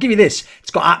 I'll give you this.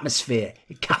 It's got atmosphere.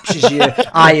 It captures your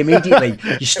eye immediately.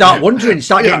 You start wondering, you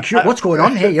start getting curious. What's going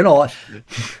on here, you know?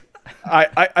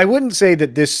 I wouldn't say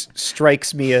that this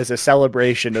strikes me as a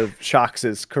celebration of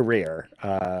Sjokz's career.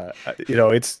 You know,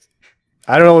 it's,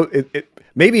 I don't know,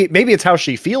 maybe it's how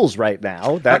she feels right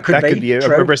now. That could be a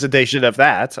representation of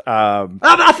that.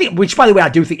 I think, which by the way, I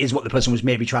do think is what the person was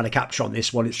maybe trying to capture on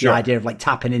this one. It's the idea of like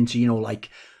tapping into, you know, like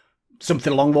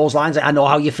something along those lines. Like, I know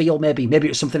how you feel. Maybe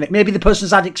it's something that maybe the person's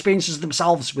had experiences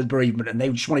themselves with bereavement and they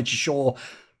just wanted to show,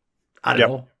 I don't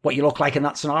know, what you look like in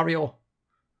that scenario.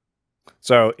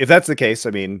 So if that's the case, I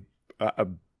mean,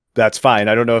 that's fine.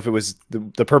 I don't know if it was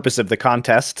the purpose of the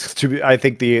contest. I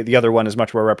think the other one is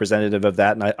much more representative of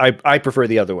that, and I prefer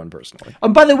the other one personally.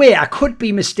 And by the way, I could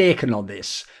be mistaken on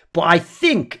this, but I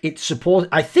think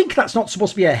I think that's not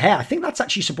supposed to be her hair. I think that's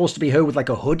actually supposed to be her with like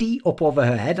a hoodie up over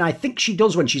her head. And I think she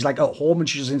does when she's like at home and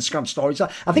she does Instagram stories.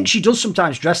 I think she does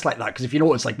sometimes dress like that because if you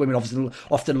notice, like women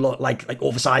often look like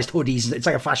oversized hoodies. It's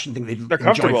like a fashion thing. They're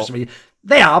comfortable.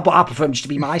 They are, but I prefer them just to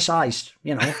be my sized.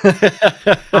 You know,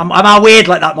 I'm weird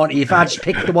like that, Monty. If I just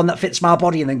pick the one that fits my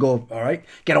body and then go, all right,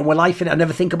 get on with life, and I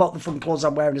never think about the fucking clothes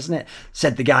I'm wearing, isn't it?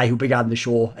 Said the guy who began the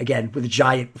show again with a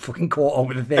giant fucking coat on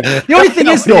with a thing. The only thing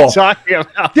is though.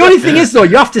 The only thing is, though,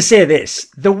 you have to say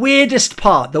this. The weirdest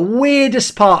part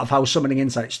of how Summoning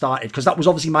Insight started, because that was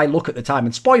obviously my look at the time.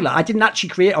 And spoiler, I didn't actually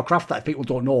create or craft that, if people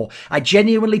don't know. I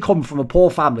genuinely come from a poor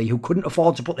family who couldn't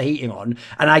afford to put the heating on,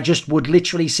 and I just would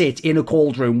literally sit in a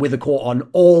cold room with a coat on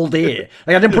all day.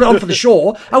 Like, I didn't put it on for the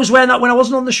show. I was wearing that when I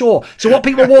wasn't on the show. So what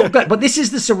people won't get, but this is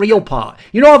the surreal part.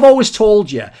 You know, I've always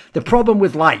told you, the problem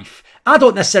with life, I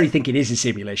don't necessarily think it is a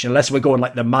simulation, unless we're going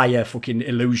like the Maya fucking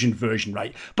illusion version,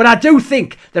 right? But I do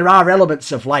think there are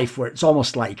elements of life where it's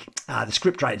almost like, the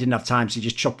scriptwriter didn't have time, so he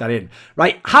just chucked that in,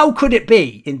 right? How could it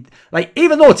be, in like,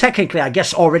 even though technically, I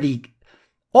guess already,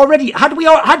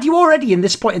 had you already in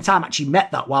this point in time actually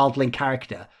met that Wildling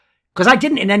character? Because I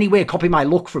didn't in any way copy my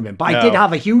look from him, but I did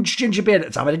have a huge ginger beard at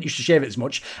the time. I didn't used to shave it as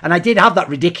much, and I did have that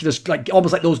ridiculous, like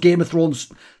almost like those Game of Thrones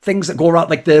things that go around,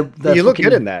 like the you look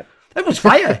good in that. It was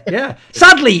fire, yeah.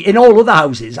 Sadly, in all other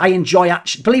houses, I enjoy,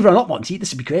 actually, believe it or not, Monty,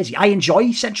 this would be crazy, I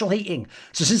enjoy central heating.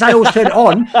 So since I always turn it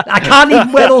on, I can't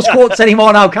even wear those coats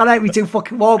anymore now, can I? It'd be too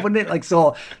fucking warm, wouldn't it? Like,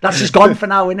 so that's just gone for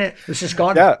now, isn't it? It's just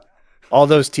gone. Yeah. All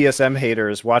those TSM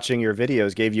haters watching your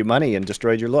videos gave you money and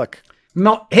destroyed your look.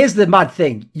 Here's the mad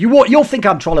thing. You'll think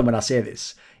I'm trolling when I say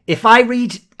this. If I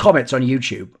read comments on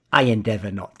YouTube, I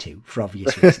endeavour not to, for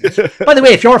obvious reasons. By the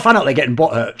way, if you're a fan out there getting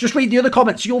butthurt, just read the other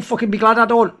comments. You'll fucking be glad I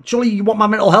don't. Surely you want my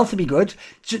mental health to be good.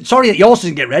 Sorry that yours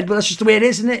doesn't get read, but that's just the way it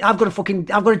is, isn't it? I've got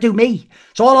to do me.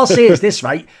 So all I'll say is this,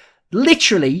 right?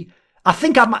 Literally, I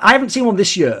think I haven't seen one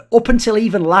this year. Up until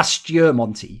even last year,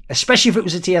 Monty, especially if it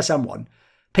was a TSM one,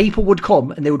 people would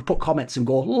come and they would put comments and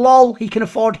go, lol, he can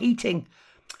afford heating.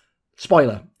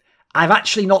 Spoiler. I've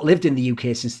actually not lived in the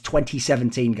UK since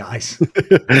 2017, guys.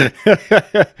 It's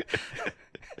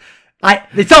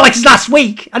not like it's last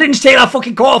week. I didn't just take that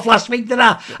fucking coat off last week, did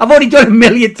I? I've already done a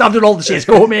million. I've done all the shit.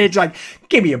 Go mate. Like,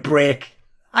 give me a break.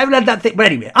 I haven't had that thing. But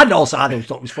anyway, I thought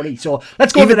it was funny. So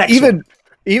let's go to the next one.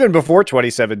 Even before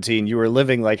 2017, you were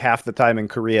living like half the time in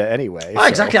Korea anyway. Oh,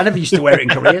 exactly. I never used to wear it in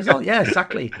Korea. So, yeah,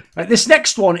 exactly. Right, this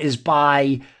next one is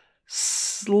by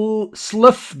Slufja.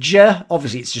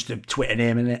 Obviously, it's just a Twitter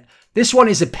name, isn't it? This one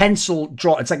is a pencil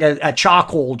draw. It's like a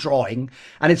charcoal drawing.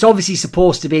 And it's obviously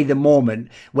supposed to be the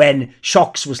moment when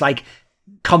Sjokz was like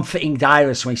comforting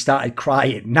Dyrus when he started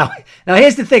crying. Now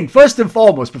here's the thing. First and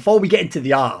foremost, before we get into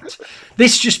the art,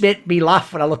 this just made me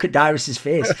laugh when I look at Dyrus's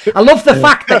face. I love the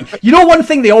fact that, you know, one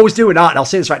thing they always do in art, and I'll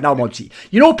say this right now, Monty,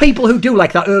 you know, people who do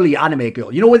like that early anime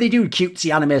girl, you know, where they do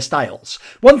cutesy anime styles.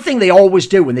 One thing they always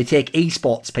do when they take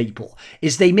esports people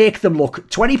is they make them look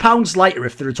 20 pounds lighter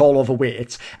if they're at all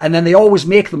overweight, and then they always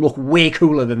make them look way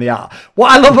cooler than they are.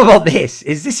 What I love about this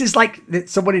is like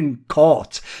someone in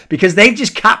court, because they've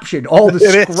just captured all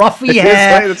the scruffy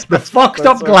hair, the fucked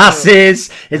up glasses.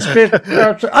 It's been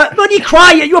when you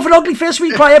cry, you have an ugly face when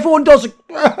you cry. Everyone does.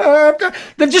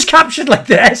 They've just captured like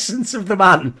the essence of the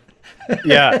man.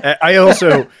 Yeah, I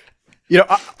also, you know,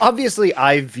 obviously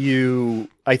I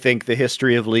think the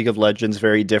history of League of Legends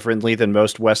very differently than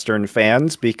most Western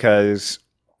fans, because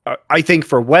I think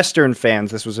for Western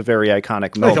fans this was a very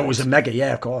iconic moment. I thought it was a mega,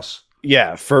 yeah, of course.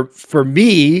 Yeah, for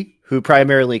me, who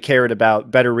primarily cared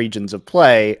about better regions of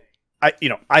play,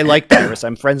 I like Paris.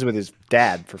 I'm friends with his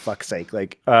dad, for fuck's sake.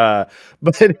 Like,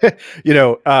 but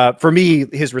for me,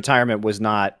 his retirement was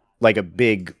not like a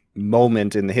big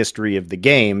moment in the history of the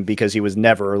game because he was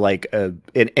never like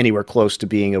anywhere close to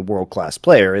being a world-class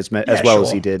player as well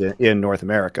as he did in North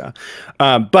America.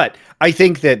 But I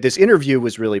think that this interview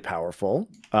was really powerful.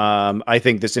 I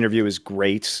think this interview is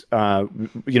great.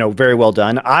 Very well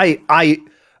done. I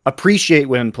appreciate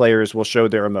when players will show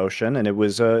their emotion, and it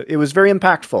was very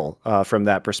impactful from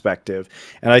that perspective.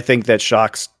 And I think that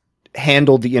Sjokz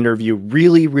handled the interview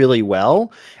really, really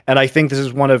well. And I think this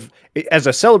is as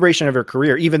a celebration of her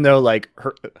career, even though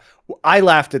I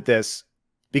laughed at this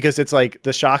because it's like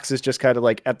the Sjokz is just kind of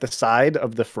like at the side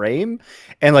of the frame.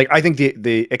 And like, I think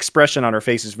the expression on her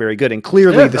face is very good. And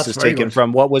clearly this is taken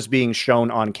from what was being shown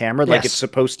on camera. Like it's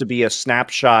supposed to be a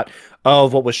snapshot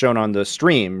of what was shown on the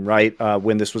stream, right?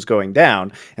 When this was going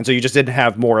down. And so you just didn't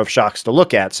have more of Sjokz to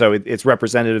look at. So it's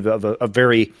representative of a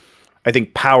very, I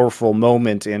think, powerful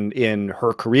moment in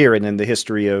her career and in the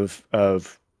history of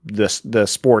the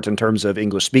sport in terms of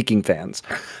English speaking fans.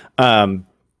 I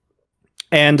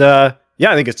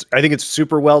think it's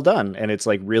super well done, and it's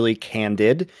like really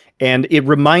candid, and it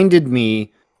reminded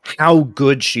me how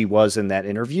good she was in that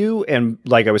interview. And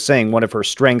like I was saying, one of her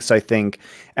strengths, I think,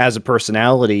 as a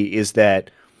personality is that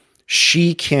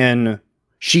she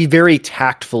very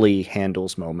tactfully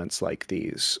handles moments like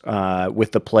these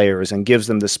with the players and gives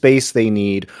them the space they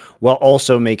need while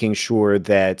also making sure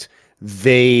that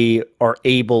they are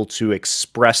able to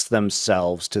express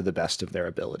themselves to the best of their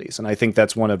abilities. And I think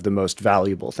that's one of the most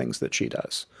valuable things that she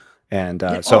does. And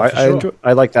I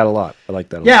like that a lot.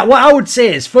 Yeah, what I would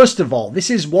say is, first of all, this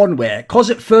is one where, because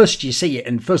at first you see it,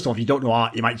 and first of all, if you don't know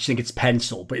art, you might just think it's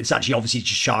pencil, but it's actually obviously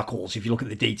just charcoals if you look at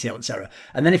the detail, etc.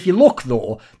 And then if you look,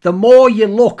 though, the more you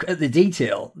look at the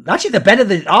detail, actually the better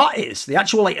the art is. The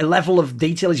actual level of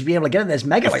detail is you'll be able to get in. There's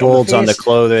mega folds on the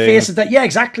clothing, face of that. Yeah,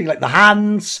 exactly. Like the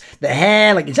hands, the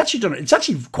hair. Like it's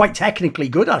actually quite technically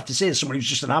good, I have to say, as someone who's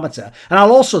just an amateur. And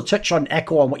I'll also touch on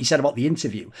on what you said about the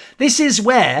interview. This is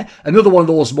where another one of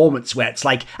those moments where it's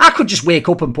like, I could just wake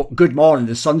up and put good morning,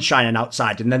 the sun's shining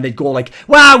outside, and then they'd go like,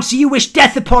 wow, so you wish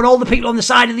death upon all the people on the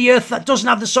side of the earth that doesn't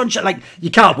have the sunshine. Like,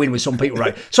 you can't win with some people,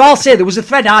 right? So I'll say there was a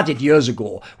thread I did years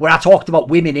ago where I talked about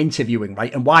women interviewing,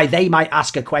 right, and why they might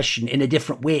ask a question in a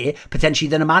different way, potentially,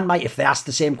 than a man might. If they ask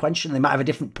the same question, they might have a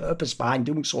different purpose behind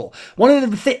doing so. One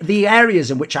of the areas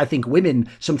in which I think women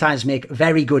sometimes make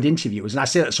very good interviewers, and I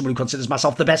say that as someone who considers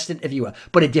myself the best interviewer,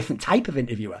 but a different type of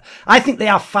interviewer, I think they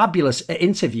are fabulous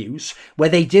interviews where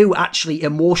they do actually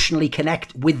emotionally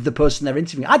connect with the person they're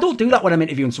interviewing. I don't do that when I'm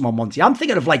interviewing someone, Monty. I'm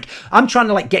thinking of I'm trying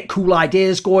to get cool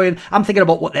ideas going. I'm thinking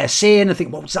about what they're saying and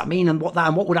think, what does that mean, and what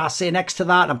would I say next to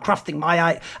that? And I'm crafting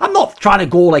I'm not trying to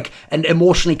go and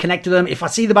emotionally connect to them. If I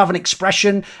see them have an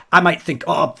expression, I might think,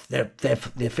 oh, they're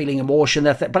feeling emotion,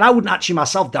 but I wouldn't actually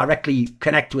myself directly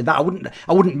connect with that. I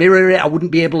wouldn't mirror it. I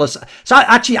wouldn't be able to. So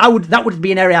that would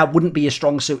be an area I wouldn't be a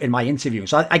strong suit in my interview.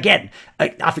 So I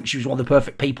think she was one of the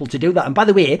perfect people to do that. And by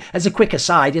the way, as a quick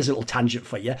aside, here's a little tangent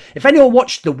for you. If anyone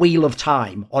watched The Wheel of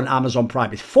Time on Amazon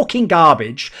Prime, it's fucking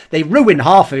garbage. They ruin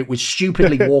half of it with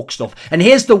stupidly woke stuff. And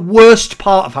here's the worst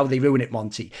part of how they ruin it,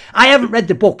 Monty. I haven't read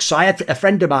the book, so a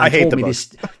friend of mine told me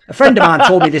this. A friend of mine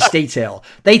told me this detail.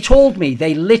 They told me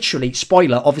they literally,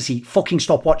 spoiler, obviously, fucking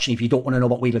stop watching if you don't want to know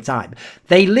about Wheel of Time.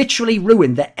 They literally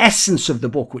ruined the essence of the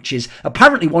book, which is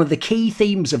apparently one of the key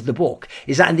themes of the book,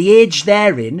 is that in the age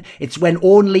they're in, it's when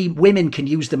only women can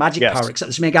use the magic power, except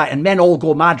this main guy, and men all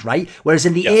go mad, right? Whereas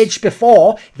in the age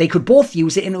before, they could both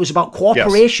use it, and it was about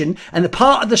cooperation, and the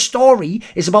part of the story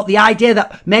is about the idea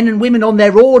that men and women on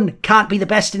their own can't be the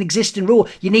best in existing role.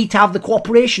 You need to have the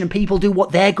cooperation, and people do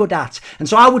what they're good at. And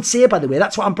so I would say, by the way,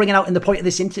 that's what I'm bringing out in the point of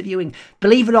this interviewing.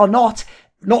 Believe it or not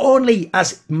only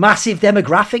as massive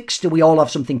demographics do we all have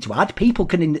something to add, people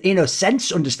can in a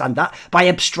sense understand that by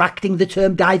abstracting the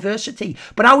term diversity.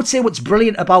 But I would say what's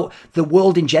brilliant about the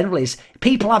world in general is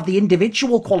people have the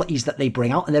individual qualities that they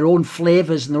bring out and their own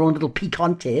flavours and their own little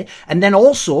piquante. And then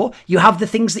also you have the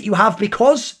things that you have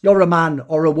because you're a man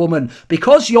or a woman,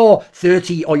 because you're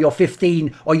 30 or you're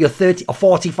 15 or you're 30 or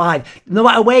 45. No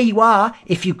matter where you are,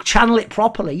 if you channel it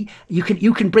properly, you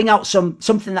can bring out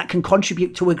something that can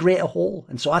contribute to a greater whole.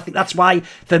 And so I think that's why,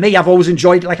 for me, I've always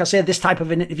enjoyed, like I said, this type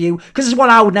of an interview, because it's what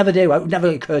I would never do. It would never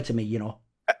occur to me,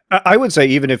 I would say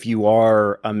even if you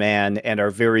are a man and are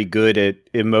very good at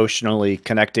emotionally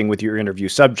connecting with your interview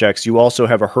subjects, you also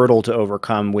have a hurdle to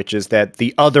overcome, which is that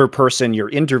the other person you're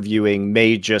interviewing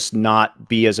may just not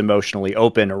be as emotionally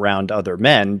open around other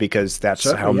men, because that's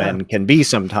Certainly, how yeah. men can be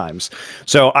sometimes.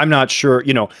 So I'm not sure,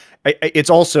 it's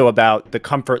also about the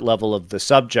comfort level of the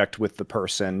subject with the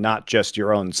person, not just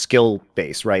your own skill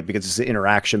base, right? Because it's an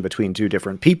interaction between two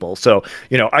different people. So,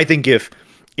 I think if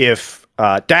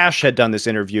Dash had done this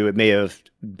interview, it may have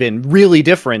been really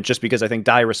different, just because I think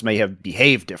Dyrus may have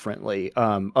behaved differently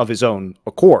of his own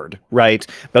accord, right?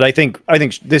 But I think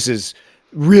this is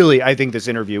really, I think this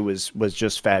interview was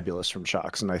just fabulous from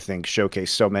Sjokz, and I think showcased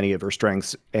so many of her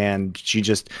strengths. And she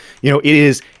just,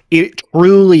 it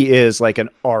truly is like an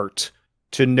art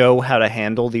to know how to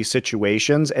handle these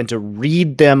situations and to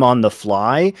read them on the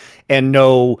fly and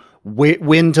know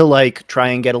when to like try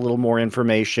and get a little more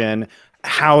information,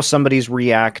 how somebody's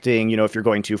reacting, if you're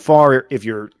going too far, if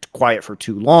you're quiet for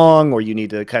too long, or you need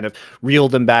to kind of reel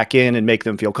them back in and make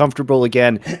them feel comfortable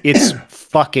again. It's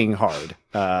fucking hard.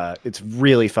 It's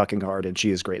really fucking hard, and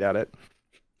she is great at it.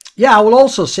 Yeah, I will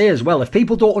also say as well, if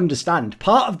people don't understand,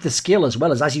 part of the skill as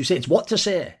well as you say, it's what to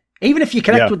say. Even if you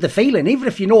connect with the feeling, even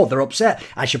if you know they're upset,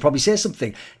 I should probably say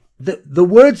something. The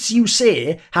words you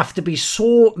say have to be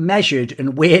so measured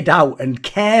and weighed out and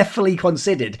carefully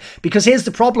considered, because here's the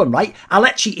problem, right? I'll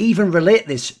actually even relate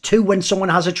this to when someone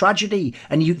has a tragedy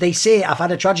and they say, I've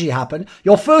had a tragedy happen.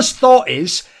 Your first thought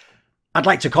is, I'd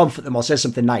like to comfort them or say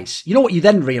something nice. You know what you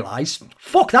then realise?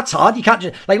 Fuck, that's hard. You can't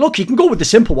just, look, you can go with the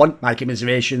simple one, my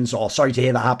commiserations, or sorry to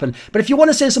hear that happen. But if you want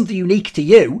to say something unique to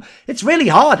you, it's really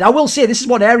hard. I will say this is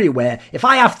one area where if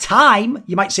I have time,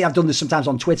 you might say I've done this sometimes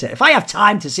on Twitter, if I have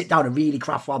time to sit down and really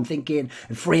craft what I'm thinking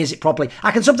and phrase it properly,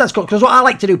 I can sometimes, because what I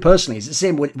like to do personally is the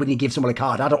same when you give someone a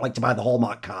card. I don't like to buy the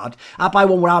Hallmark card. I buy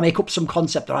one where I make up some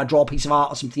concept or I draw a piece of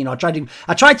art or something. I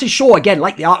try to show, again,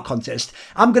 like the art contest,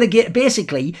 I'm going to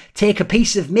basically take a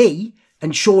piece of me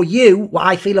and show you what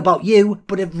I feel about you,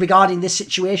 but regarding this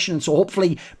situation. And so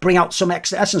hopefully bring out some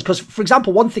extra essence. Because, for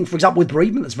example, one thing, with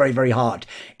bereavement that's very, very hard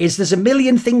is there's a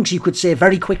million things you could say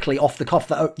very quickly off the cuff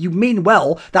that you mean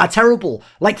well, that are terrible.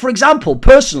 Like, for example,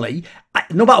 personally,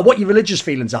 no matter what your religious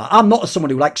feelings are, I'm not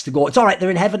someone who likes to go, it's all right, they're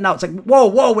in heaven now. It's like,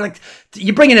 whoa,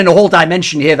 you're bringing in a whole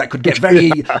dimension here that could get very,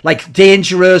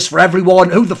 dangerous for everyone.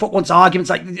 Who the fuck wants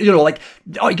arguments?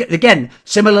 Again,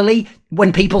 similarly,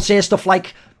 when people say stuff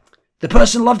like, the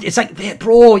person loved it. It's like,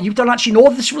 bro, you don't actually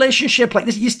know this relationship. Like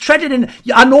this, you're treading in.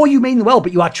 I know you mean well,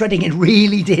 but you are treading in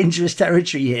really dangerous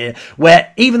territory here.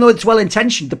 Where even though it's well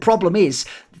intentioned, the problem is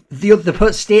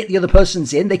the state the other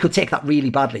person's in. They could take that really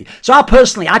badly. So I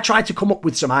try to come up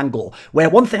with some angle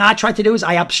where one thing I try to do is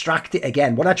I abstract it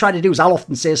again. What I try to do is I'll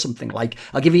often say something like,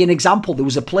 I'll give you an example. There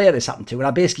was a player this happened to, and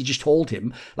I basically just told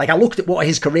him, I looked at what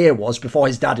his career was before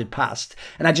his dad had passed,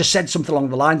 and I just said something along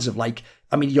the lines of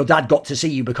your dad got to see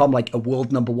you become a world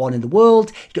 #1 in the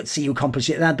world. He got to see you accomplish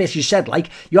it. And I basically said,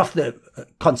 you have to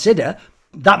consider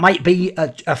that might be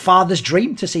a father's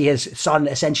dream to see his son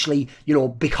essentially,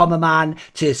 become a man,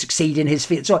 to succeed in his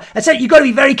field. So I said, you've got to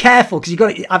be very careful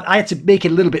because I had to make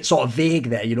it a little bit sort of vague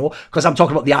there, because I'm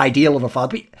talking about the ideal of a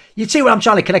father. But you see what I'm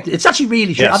trying to connect. It's actually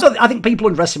really true. Yes. I think people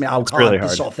underestimate how hard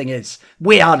this sort of thing is.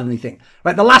 Way harder than they think.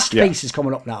 Right, the last piece is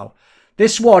coming up now.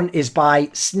 This one is by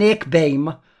Snake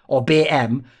Bame, or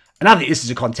BM, and I think this is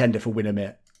a contender for winner,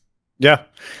 mate. Yeah,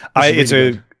 it's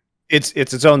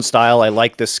its own style. I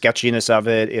like the sketchiness of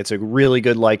it. It's a really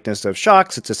good likeness of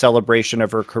Sjokz. It's a celebration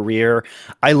of her career.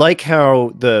 I like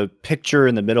how the picture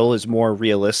in the middle is more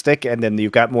realistic, and then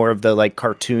you've got more of the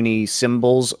cartoony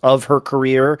symbols of her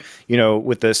career,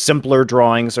 with the simpler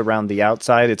drawings around the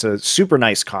outside. It's a super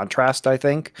nice contrast, I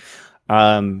think.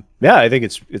 Yeah, I think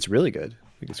it's really good.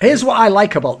 Here's what I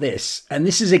like about this, and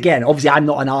this is, again, obviously I'm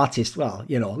not an artist. Well,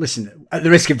 listen, at the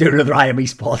risk of doing another I Am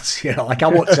Esports, I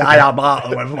won't say I am art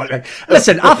or whatever.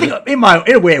 Listen, I think in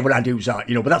a way when I do art,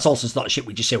 but that's also not shit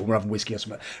we just say when we're having whiskey or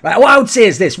something. Right? What I would say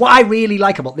is this: what I really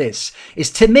like about this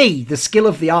is, to me, the skill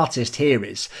of the artist here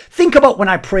is, think about when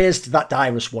I praised that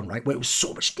Dyrus one, right, where it was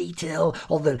so much detail,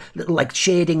 all the little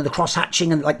shading and the cross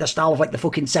hatching and the style of the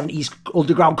fucking 70s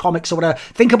underground comics or whatever.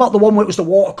 Think about the one where it was the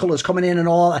watercolors coming in and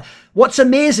all that. What's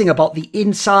amazing about the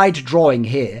inside drawing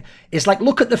here is,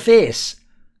 look at the face.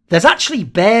 There's actually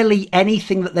barely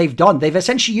anything that they've done. They've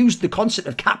essentially used the concept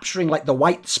of capturing the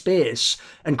white space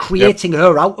and creating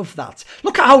her out of that.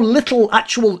 Look at how little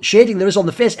actual shading there is on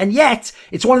the face, and yet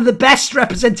it's one of the best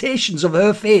representations of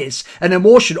her face and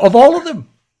emotion of all of them.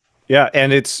 Yeah,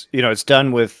 and it's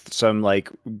done with some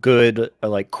good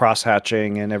cross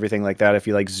hatching and everything like that. If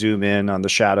you zoom in on the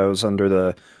shadows under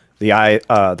the the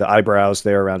eyebrows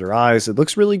there around her eyes. It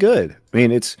looks really good. I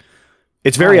mean, it's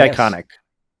very iconic.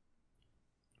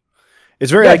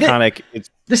 It's very iconic.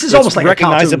 This is almost like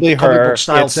recognizably a cartoon comic book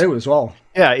style too, as well.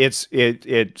 Yeah,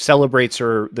 it celebrates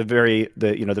her the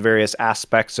various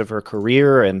aspects of her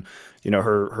career and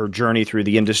her journey through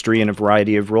the industry in a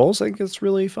variety of roles. I think it's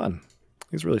really fun.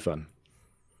 It's really fun.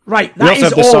 Right. We also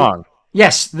have the song.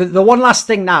 Yes, the one last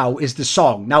thing now is the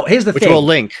song. Now, here's the thing. Which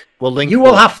we'll link. You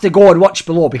will have to go and watch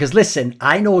below because, listen,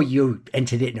 I know you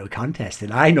entered it in a contest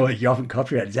and I know you haven't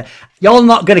copyrighted. You're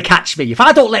not going to catch me. If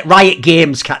I don't let Riot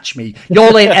Games catch me,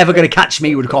 y'all ain't ever going to catch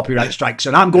me with copyright strikes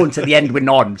and I'm going to the end with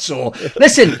none. So,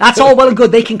 listen, that's all well and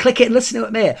good. They can click it and listen to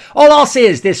it, mate. All I'll say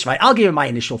is this, right? I'll give you my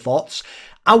initial thoughts.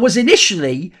 I was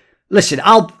initially... Listen,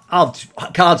 I'll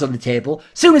cards on the table.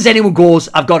 As soon as anyone goes,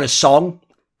 I've got a song,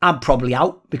 I'm probably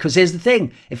out because here's the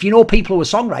thing: if you know people who are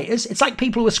songwriters, it's like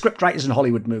people who are scriptwriters in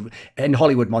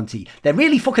Hollywood, Monty. They're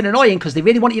really fucking annoying because they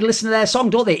really want you to listen to their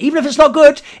song, don't they? Even if it's not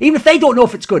good, even if they don't know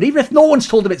if it's good, even if no one's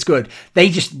told them it's good, they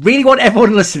just really want everyone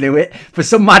to listen to it for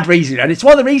some mad reason. And it's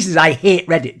one of the reasons I hate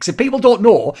Reddit, because if people don't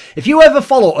know, if you ever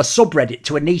follow a subreddit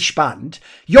to a niche band,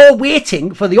 you're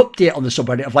waiting for the update on the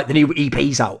subreddit of like the new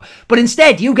EP's out. But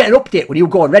instead, you get an update when you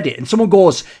go on Reddit and someone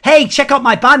goes, "Hey, check out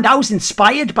my band. I was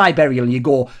inspired by Burial," and you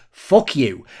go, "Fuck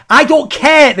you. I don't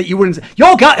care that you wouldn't. Who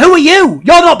are you?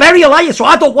 You're not Burial, are you? So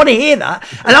I don't want to hear that."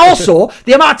 And also,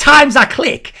 the amount of times I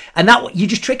click, and that you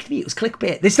just tricked me. It was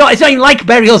clickbait. It's not even like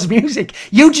Burial's music.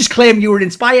 You just claim you were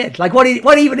inspired. Like, what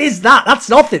even is that? That's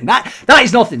nothing. That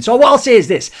is nothing. So what I'll say is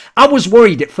this. I was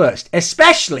worried at first,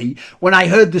 especially when I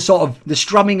heard the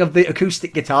strumming of the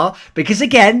acoustic guitar, because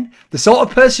again, the sort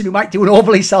of person who might do an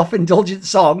overly self-indulgent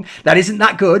song that isn't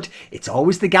that good, it's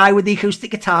always the guy with the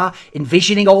acoustic guitar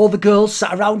envisioning all the girls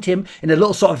sat around him in a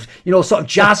little sort of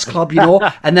jazz club,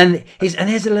 and then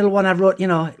here's a little one I wrote,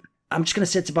 I'm just going to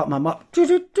say it's about my mom.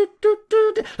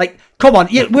 Like, come on,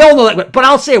 we all know that. But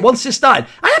I'll say, once it started,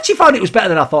 I actually found it was better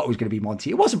than I thought it was going to be, Monty.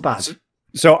 It wasn't bad.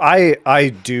 So I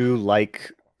do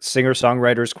like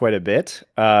singer-songwriters quite a bit.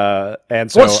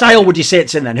 And so what style would you say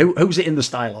it's in then? Who's it in the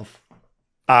style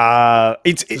of?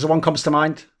 Does the one comes to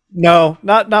mind? No,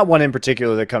 not one in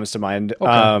particular that comes to mind.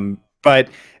 Okay. But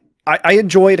I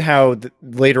enjoyed how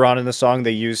later on in the song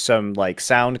they used some like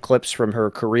sound clips from her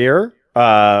career,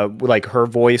 like her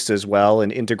voice as well,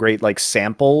 and integrate like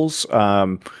samples.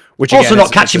 Which also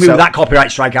not catching me with that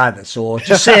copyright strike either. So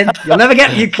just saying,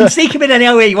 you can sneak him in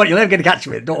any way you want. You're never going to catch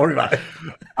me. Don't worry about it.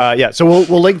 Yeah. So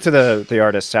we'll link to the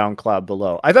artist SoundCloud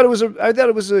below. I thought it was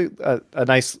a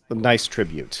nice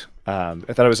tribute. I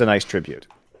thought it was a nice tribute.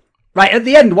 Right, at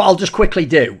the end, what I'll just quickly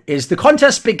do is the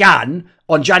contest began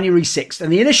on January 6th,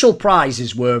 and the initial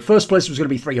prizes were, first place was going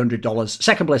to be $300,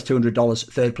 second place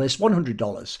 $200, third place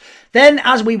 $100. Then,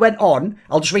 as we went on,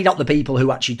 I'll just read out the people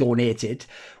who actually donated.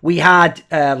 We had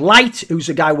Light, who's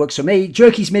a guy who works for me,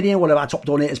 Jerky's Minion, one of our top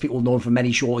donators, people know him from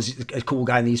many shows, he's a cool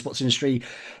guy in the esports industry,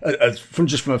 from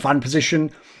a fan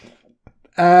position.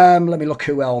 Let me look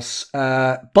who else.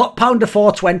 Bot Pounder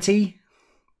 420,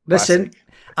 listen. Classic.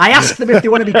 I asked them if they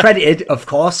want to be credited. Of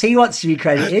course, he wants to be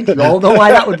credited. You all know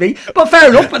why that would be. But fair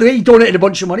enough. By the way, he donated a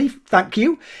bunch of money. Thank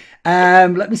you.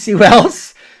 Let me see who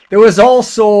else. There was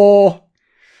also...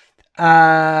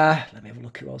 let me have a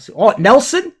look who else. Oh,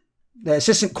 Nelson, the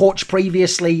assistant coach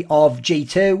previously of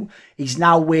G2. He's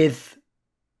now with...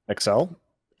 Excel,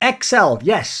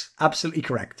 yes. Absolutely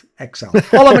correct. Excel.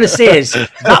 All I'm going to say is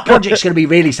that project's going to be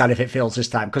really sad if it fails this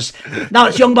time. Because now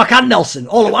it's Youngbuck and Nelson.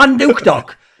 And Duke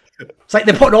Dog. It's like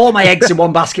they're putting all my eggs in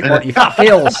one basket, Monty. If that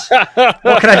fails,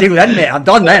 what can I do then, mate? I'm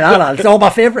done then, aren't I? It's all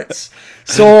my favourites.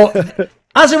 So,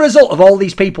 as a result of all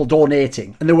these people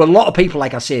donating, and there were a lot of people,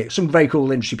 like I say, some very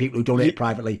cool industry people who donate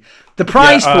privately. The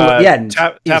prize pool at the end...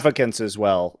 Tafakins as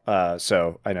well.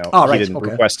 So, I know he didn't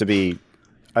request to be...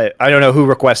 I don't know who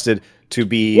requested to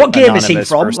be... What game is he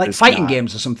from? Like fighting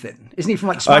games or something? Isn't he from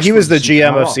like Smash? He was the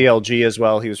GM of CLG as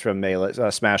well. He was from Melee,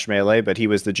 Smash Melee, but he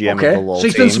was the GM of the LoL So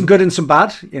he's done some good and some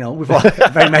bad. We've got a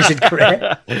very measured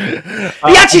career. He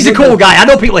actually's a cool guy. I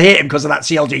know people hate him because of that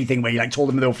CLG thing where you told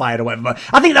them they were fired or whatever. But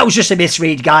I think that was just a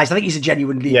misread, guys. I think he's a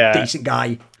genuinely decent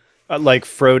guy. Like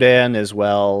Frodan as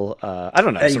well. I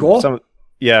don't know. There you go.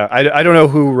 I don't know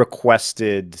who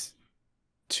requested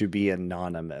to be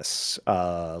anonymous.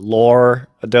 Lore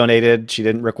donated. She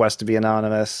didn't request to be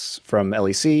anonymous from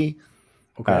LEC.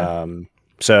 Okay.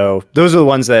 So those are the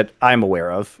ones that I'm aware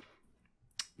of.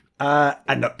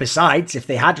 And besides, if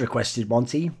they had requested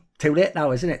Monty, too late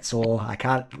now, isn't it? So I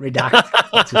can't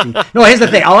redact. No, here's the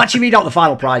thing. I'll actually read out the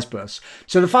final prize purse.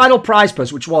 So the final prize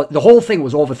purse, which was the whole thing,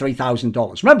 was over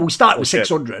 $3,000. Remember, we started with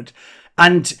 600,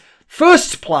 and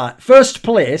first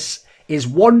place is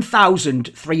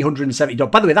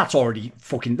 $1,370. By the way, that's already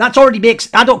makes,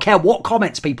 I don't care what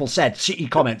comments people said, shitty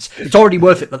comments, it's already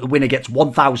worth it that the winner gets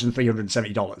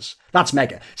 $1,370. That's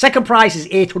mega. Second prize is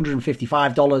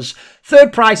 $855.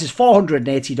 Third prize is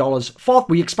 $480. Fourth,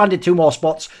 we expanded 2 more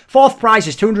spots. Fourth prize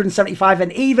is $275,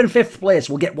 and even fifth place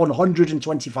will get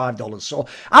 $125. So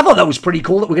I thought that was pretty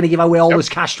cool that we're going to give away all this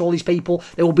cash to all these people.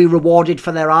 They will be rewarded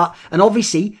for their art. And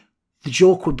obviously, the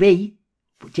joke would be,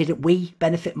 didn't we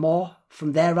benefit more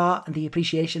from their art and the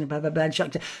appreciation of blah, blah, blah,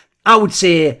 Sjokz? I would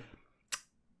say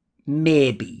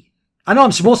maybe. I know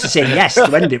I'm supposed to say yes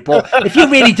to end it, but if you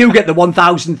really do get the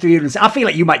 1,300, I feel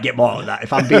like you might get more of that,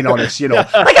 if I'm being honest, you know.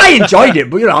 Like, I enjoyed it,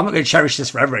 but, you know, I'm not going to cherish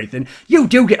this forever or anything. You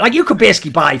do get, like, you could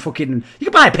basically buy you could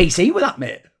buy a PC with that,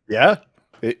 mate. Yeah.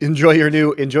 Enjoy your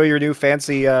new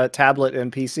fancy tablet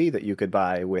and PC that you could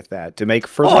buy with that to make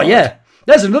further art. Yeah.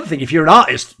 There's another thing. If you're an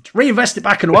artist, reinvest it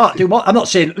back into art. Do more. I'm not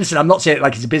saying it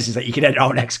like it's a business that you can enter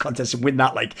our next contest and win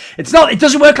that. Like, it's not. It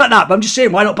doesn't work like that. But I'm just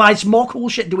saying, why not buy some more cool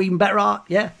shit and do even better art?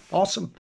 Yeah, awesome.